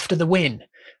go after the win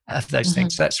of those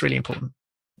things. So that's really important.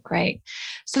 Great.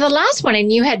 So the last one,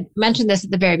 and you had mentioned this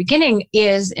at the very beginning,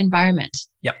 is environment.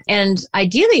 Yep. And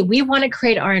ideally, we want to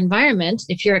create our environment.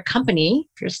 If you're a company,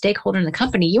 if you're a stakeholder in the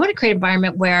company, you want to create an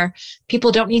environment where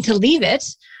people don't need to leave it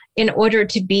in order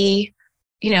to be,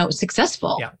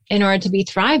 successful, in order to be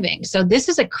thriving. So this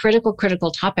is a critical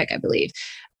topic, I believe.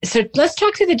 So let's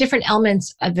talk through the different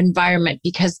elements of environment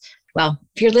because,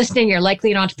 if you're listening, you're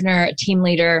likely an entrepreneur, a team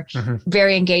leader,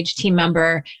 very engaged team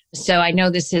member. So I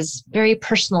know this is very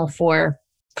personal for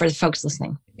the folks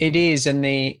listening. It is. And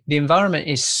the environment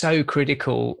is so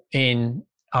critical in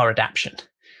our adaptation,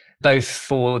 both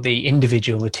for the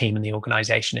individual, the team, and the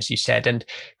organization, as you said, and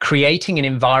creating an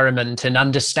environment and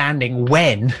understanding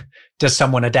when does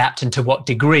someone adapt and to what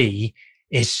degree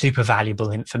is super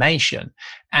valuable information.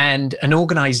 And an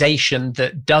organization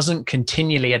that doesn't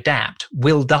continually adapt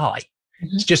will die.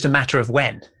 It's just a matter of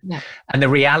when. Yeah. And the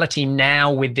reality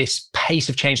now with this pace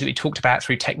of change that we talked about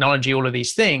through technology, all of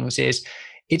these things is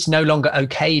it's no longer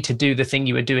okay to do the thing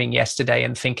you were doing yesterday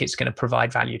and think it's going to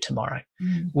provide value tomorrow.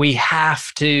 We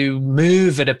have to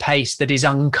move at a pace that is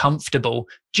uncomfortable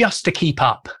just to keep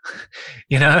up,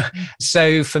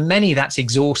 So for many, that's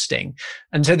exhausting.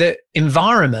 And so the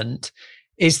environment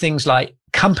is things like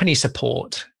company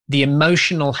support, the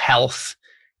emotional health,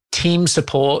 team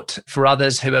support for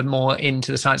others who are more into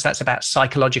the science. That's about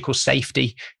psychological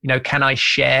safety. Can I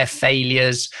share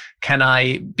failures? Can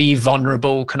I be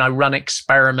vulnerable? Can I run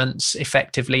experiments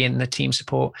effectively in the team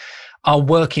support? Our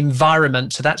work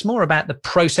environment. So that's more about the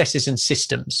processes and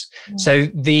systems. So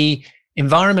the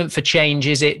environment for change,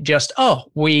 is it just,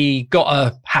 we got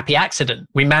a happy accident,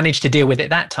 we managed to deal with it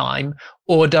that time?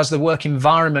 Or does the work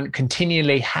environment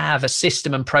continually have a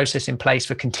system and process in place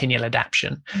for continual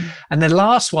adaptation? And the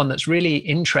last one that's really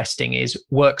interesting is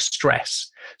work stress.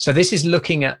 So this is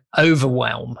looking at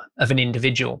overwhelm of an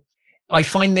individual. I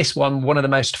find this one of the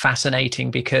most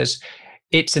fascinating because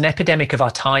it's an epidemic of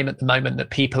our time at the moment that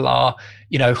people are,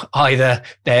 either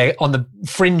they're on the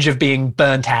fringe of being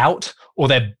burnt out, or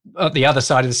they're at the other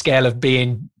side of the scale of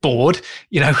being bored.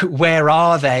 Where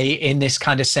are they in this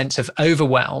kind of sense of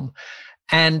overwhelm?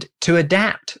 And to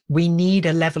adapt, we need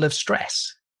a level of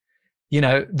stress.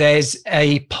 There's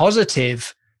a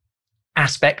positive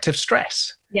aspect of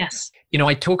stress. Yes.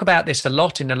 I talk about this a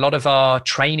lot in a lot of our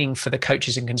training for the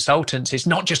coaches and consultants. It's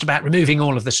not just about removing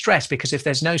all of the stress, because if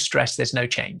there's no stress, there's no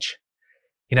change.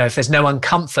 If there's no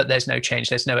uncomfort, there's no change,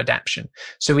 there's no adaptation.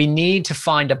 So we need to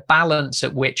find a balance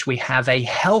at which we have a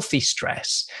healthy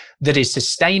stress that is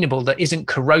sustainable, that isn't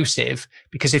corrosive,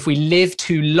 because if we live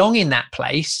too long in that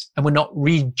place and we're not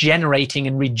regenerating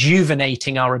and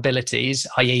rejuvenating our abilities,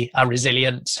 i.e. our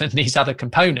resilience and these other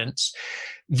components,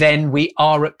 then we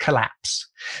are at collapse.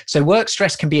 So work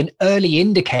stress can be an early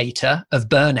indicator of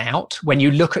burnout. When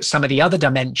you look at some of the other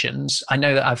dimensions, I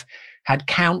know that I've had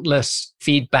countless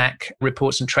feedback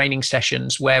reports and training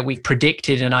sessions where we've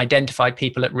predicted and identified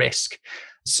people at risk.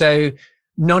 So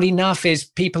not enough is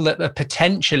people that are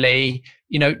potentially,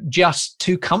 just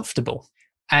too comfortable,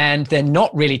 and they're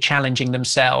not really challenging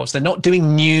themselves. They're not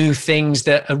doing new things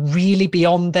that are really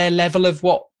beyond their level of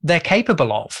what they're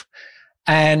capable of.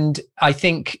 And I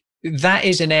think that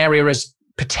is an area as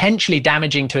potentially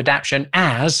damaging to adaptation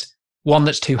as one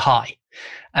that's too high.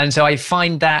 And so I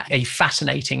find that a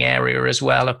fascinating area as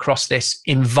well across this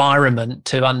environment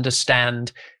to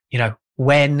understand,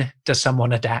 when does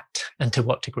someone adapt and to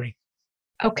what degree?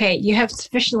 Okay, you have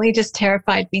sufficiently just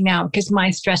terrified me now because my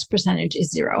stress percentage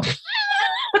is 0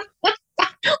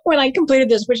 when I completed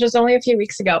this, which was only a few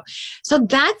weeks ago. So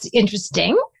that's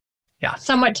interesting. Yeah.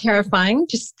 Somewhat terrifying,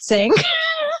 just saying.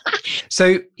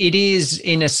 So it is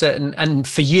in a certain, and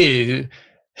for you,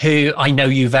 who I know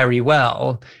you very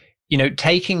well,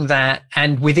 taking that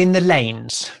and within the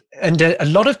lanes. And a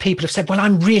lot of people have said, well,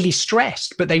 I'm really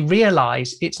stressed, but they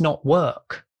realize it's not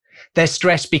work. They're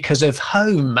stressed because of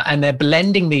home, and they're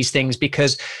blending these things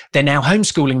because they're now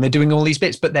homeschooling. They're doing all these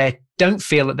bits, but they don't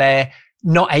feel that they're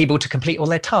not able to complete all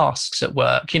their tasks at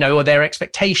work, or their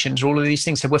expectations, or all of these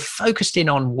things. So we're focused in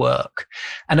on work.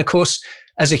 And of course,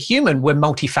 as a human, we're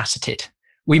multifaceted.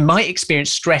 We might experience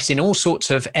stress in all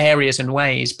sorts of areas and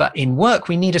ways, but in work,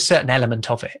 we need a certain element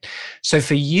of it. So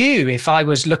for you, if I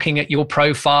was looking at your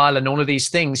profile and all of these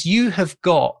things, you have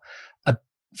got a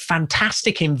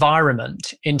fantastic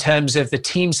environment in terms of the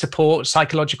team support,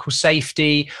 psychological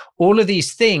safety, all of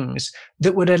these things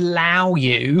that would allow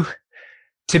you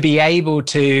to be able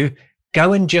to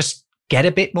go and just get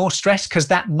a bit more stress, because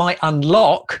that might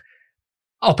unlock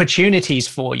opportunities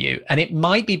for you. And it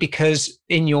might be because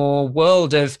in your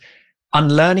world of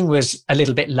unlearning was a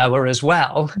little bit lower as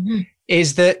well,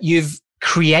 is that you've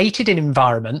created an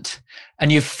environment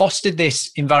and you've fostered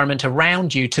this environment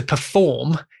around you to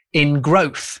perform in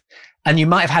growth. And you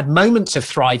might have had moments of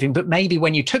thriving, but maybe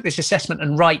when you took this assessment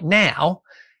and right now,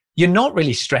 you're not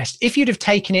really stressed. If you'd have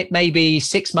taken it maybe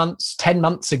 6 months, 10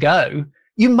 months ago,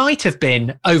 you might have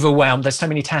been overwhelmed. There's so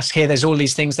many tasks here. There's all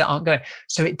these things that aren't going.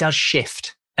 So it does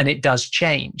shift and it does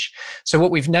change. So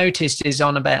what we've noticed is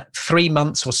on about 3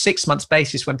 months or 6 months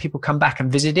basis, when people come back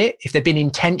and visit it, if they've been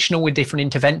intentional with different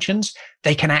interventions,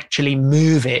 they can actually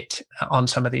move it on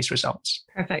some of these results.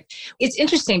 Perfect. It's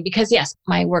interesting because yes,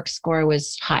 my work score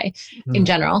was high in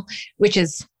general, which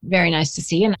is very nice to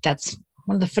see. And that's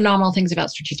one of the phenomenal things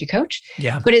about Strategic Coach.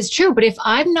 Yeah. But it's true. But if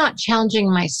I'm not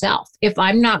challenging myself, if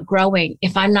I'm not growing,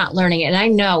 if I'm not learning, and I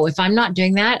know if I'm not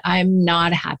doing that, I'm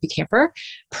not a happy camper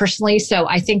personally. So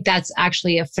I think that's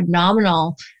actually a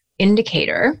phenomenal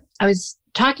indicator. I was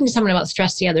talking to someone about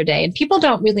stress the other day, and people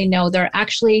don't really know they're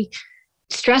actually,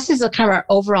 stress is a kind of our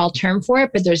overall term for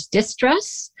it, but there's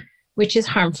distress, which is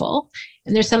harmful.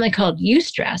 And there's something called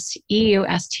eustress,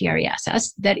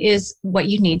 EUSTRESS, that is what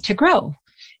you need to grow.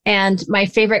 And my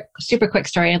favorite super quick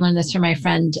story, I learned this from my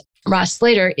friend Ross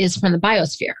Slater, is from the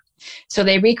biosphere. So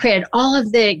they recreated all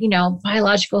of the,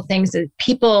 biological things that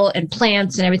people and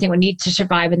plants and everything would need to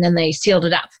survive, and then they sealed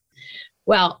it up.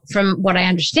 Well, from what I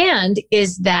understand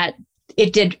is that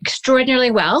it did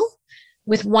extraordinarily well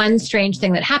with one strange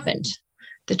thing that happened.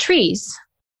 The trees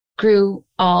grew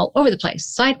all over the place,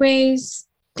 sideways,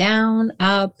 down,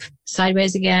 up,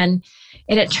 sideways again.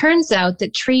 And it turns out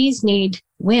that trees need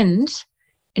wind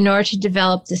in order to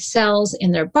develop the cells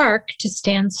in their bark to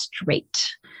stand straight.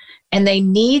 And they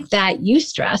need that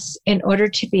eustress in order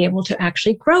to be able to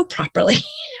actually grow properly.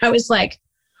 I was like,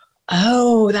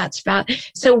 oh, that's bad.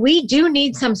 So we do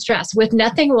need some stress. With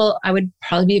nothing, I would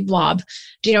probably be a blob.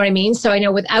 Do you know what I mean? So I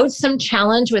know without some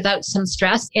challenge, without some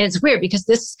stress, and it's weird because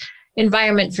this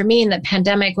environment for me in the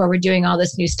pandemic where we're doing all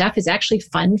this new stuff is actually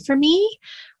fun for me.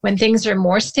 When things are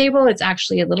more stable, it's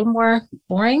actually a little more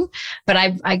boring. But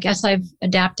I guess I've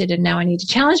adapted, and now I need to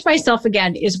challenge myself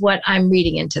again, is what I'm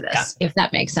reading into this, if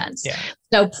that makes sense. Yeah.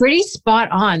 So pretty spot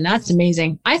on. That's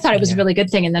amazing. I thought it was a really good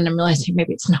thing, and then I'm realizing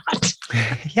maybe it's not.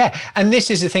 Yeah. And this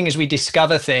is the thing, as we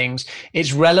discover things,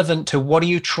 it's relevant to what are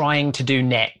you trying to do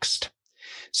next?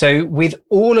 So with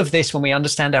all of this, when we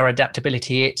understand our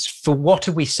adaptability, it's for what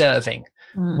are we serving?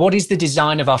 What is the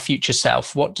design of our future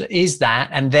self? What is that?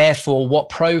 And therefore, what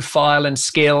profile and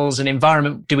skills and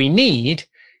environment do we need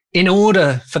in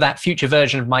order for that future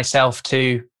version of myself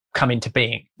to come into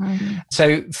being?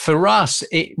 So for us,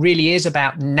 it really is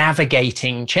about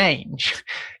navigating change.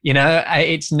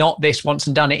 It's not this once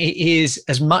and done. It is,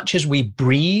 as much as we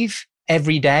breathe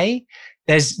every day,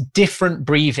 there's different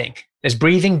breathing. There's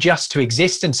breathing just to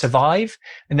exist and survive.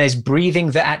 And there's breathing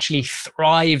that actually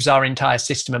thrives our entire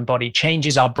system and body,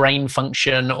 changes our brain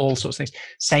function, all sorts of things.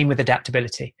 Same with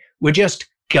adaptability. We're just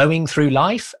going through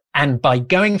life. And by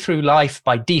going through life,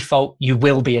 by default, you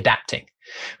will be adapting.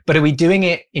 But are we doing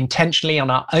it intentionally on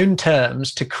our own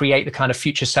terms to create the kind of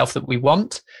future self that we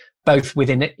want, both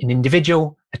within an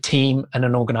individual, a team, and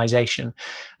an organization?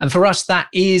 And for us, that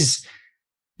is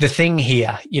the thing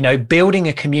here, building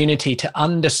a community to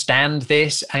understand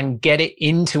this and get it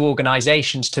into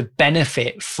organizations to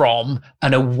benefit from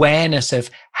an awareness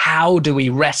of how do we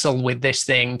wrestle with this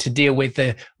thing to deal with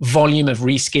the volume of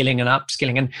reskilling and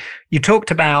upskilling. And you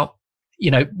talked about,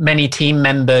 many team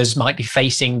members might be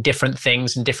facing different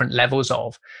things and different levels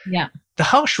of. Yeah. The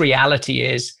harsh reality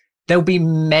is there'll be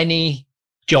many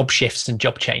job shifts and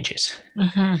job changes.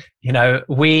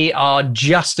 We are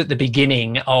just at the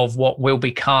beginning of what will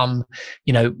become,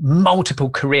 multiple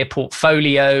career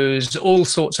portfolios, all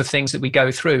sorts of things that we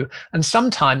go through. And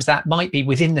sometimes that might be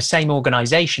within the same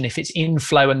organization if it's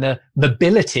inflow and the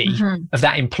mobility of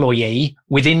that employee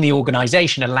within the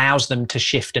organization allows them to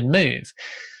shift and move.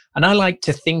 And I like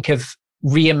to think of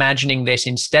reimagining this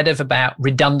instead of about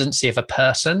redundancy of a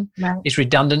person, it's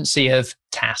redundancy of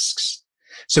tasks.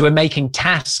 So we're making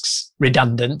tasks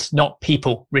redundant, not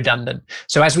people redundant.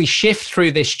 So as we shift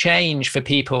through this change for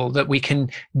people, that we can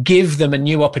give them a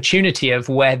new opportunity of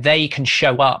where they can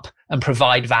show up and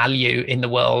provide value in the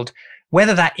world,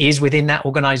 whether that is within that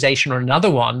organization or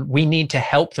another one, we need to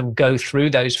help them go through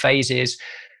those phases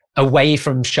away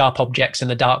from sharp objects in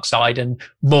the dark side and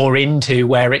more into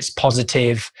where it's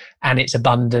positive and it's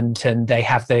abundant and they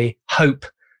have the hope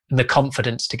and the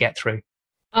confidence to get through.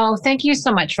 Oh, thank you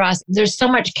so much, Ross. There's so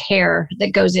much care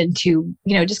that goes into,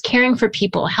 just caring for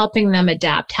people, helping them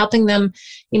adapt, helping them,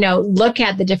 look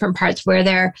at the different parts where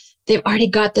they've already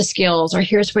got the skills, or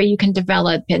here's where you can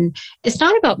develop. And it's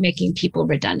not about making people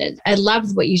redundant. I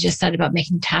love what you just said about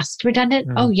making tasks redundant.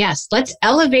 Oh, yes. Let's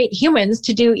elevate humans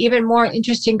to do even more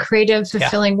interesting, creative,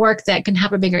 fulfilling work that can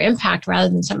have a bigger impact rather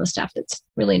than some of the stuff that's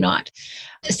really not.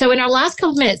 So in our last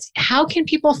couple of minutes, how can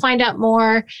people find out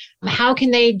more? How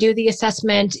can they do the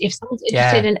assessment? If someone's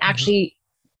interested in actually,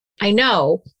 I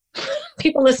know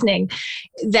people listening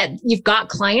that you've got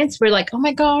clients where like, oh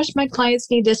my gosh, my clients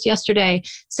need this yesterday.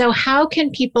 So how can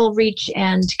people reach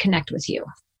and connect with you?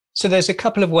 So there's a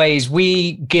couple of ways.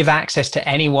 We give access to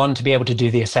anyone to be able to do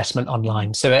the assessment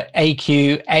online. So at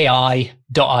aqai.io,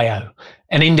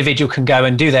 an individual can go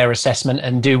and do their assessment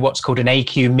and do what's called an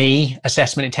AQ Me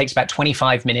assessment. It takes about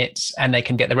 25 minutes and they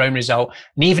can get their own result.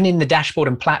 And even in the dashboard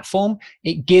and platform,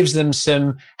 it gives them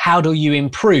some, how do you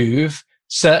improve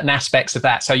certain aspects of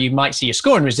that? So you might see your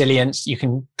score and resilience. You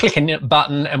can click a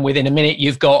button and within a minute,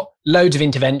 you've got loads of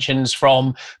interventions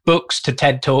from books to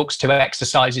TED Talks to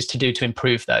exercises to do to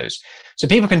improve those. So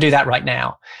people can do that right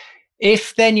now.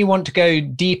 If then you want to go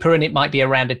deeper and it might be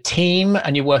around a team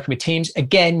and you're working with teams,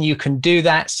 again, you can do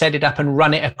that, set it up and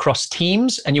run it across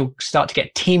teams, and you'll start to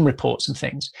get team reports and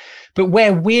things. But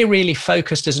where we're really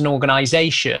focused as an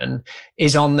organization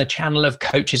is on the channel of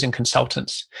coaches and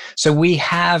consultants. So we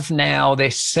have now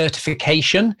this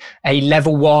certification, a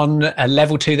level 1, a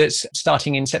level 2 that's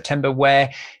starting in September,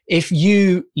 where if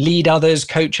you lead others,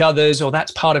 coach others, or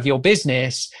that's part of your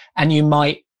business, and you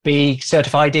might be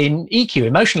certified in EQ,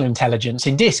 emotional intelligence,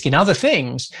 in DISC, in other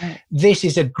things, this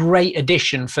is a great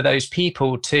addition for those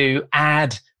people to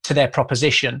add to their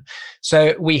proposition.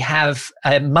 So we have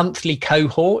a monthly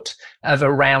cohort of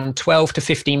around 12 to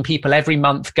 15 people every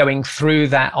month going through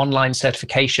that online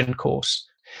certification course.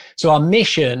 So our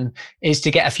mission is to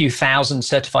get a few thousand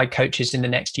certified coaches in the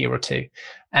next year or two.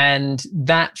 And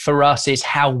that for us is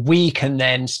how we can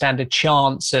then stand a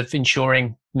chance of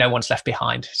ensuring no one's left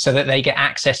behind, so that they get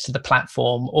access to the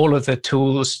platform, all of the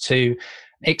tools to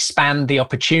expand the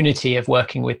opportunity of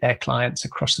working with their clients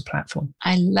across the platform.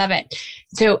 I love it.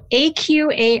 So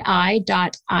aqai.io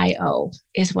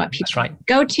is what people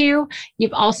go to.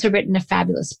 You've also written a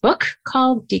fabulous book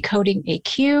called Decoding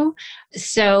AQ.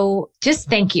 So just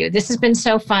thank you. This has been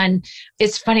so fun.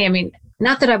 It's funny. I mean,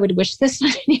 not that I would wish this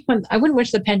on anyone. I wouldn't wish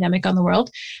the pandemic on the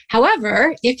world.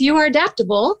 However, if you are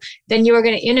adaptable, then you are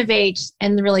going to innovate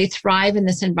and really thrive in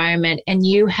this environment. And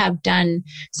you have done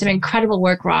some incredible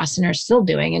work, Ross, and are still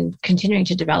doing and continuing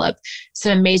to develop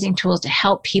some amazing tools to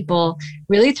help people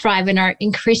really thrive in our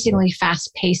increasingly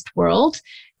fast-paced world.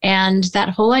 And that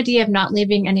whole idea of not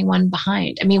leaving anyone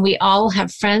behind. I mean, we all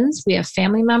have friends, we have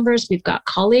family members, we've got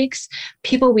colleagues,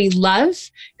 people we love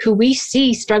who we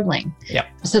see struggling. Yep.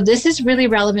 So this is really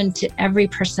relevant to every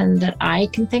person that I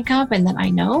can think of and that I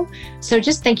know. So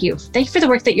just thank you. Thank you for the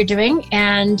work that you're doing.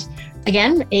 And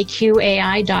again,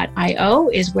 aqai.io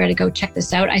is where to go check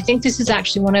this out. I think this is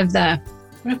actually one of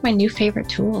my new favorite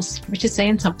tools, which is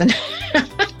saying something.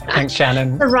 Thanks,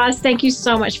 Shannon. Ross, thank you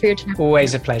so much for your time.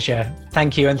 Always a pleasure.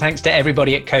 Thank you. And thanks to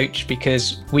everybody at Coach,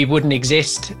 because we wouldn't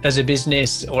exist as a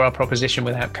business or our proposition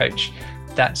without Coach.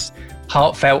 That's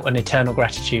heartfelt and eternal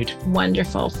gratitude.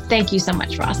 Wonderful. Thank you so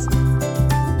much, Ross.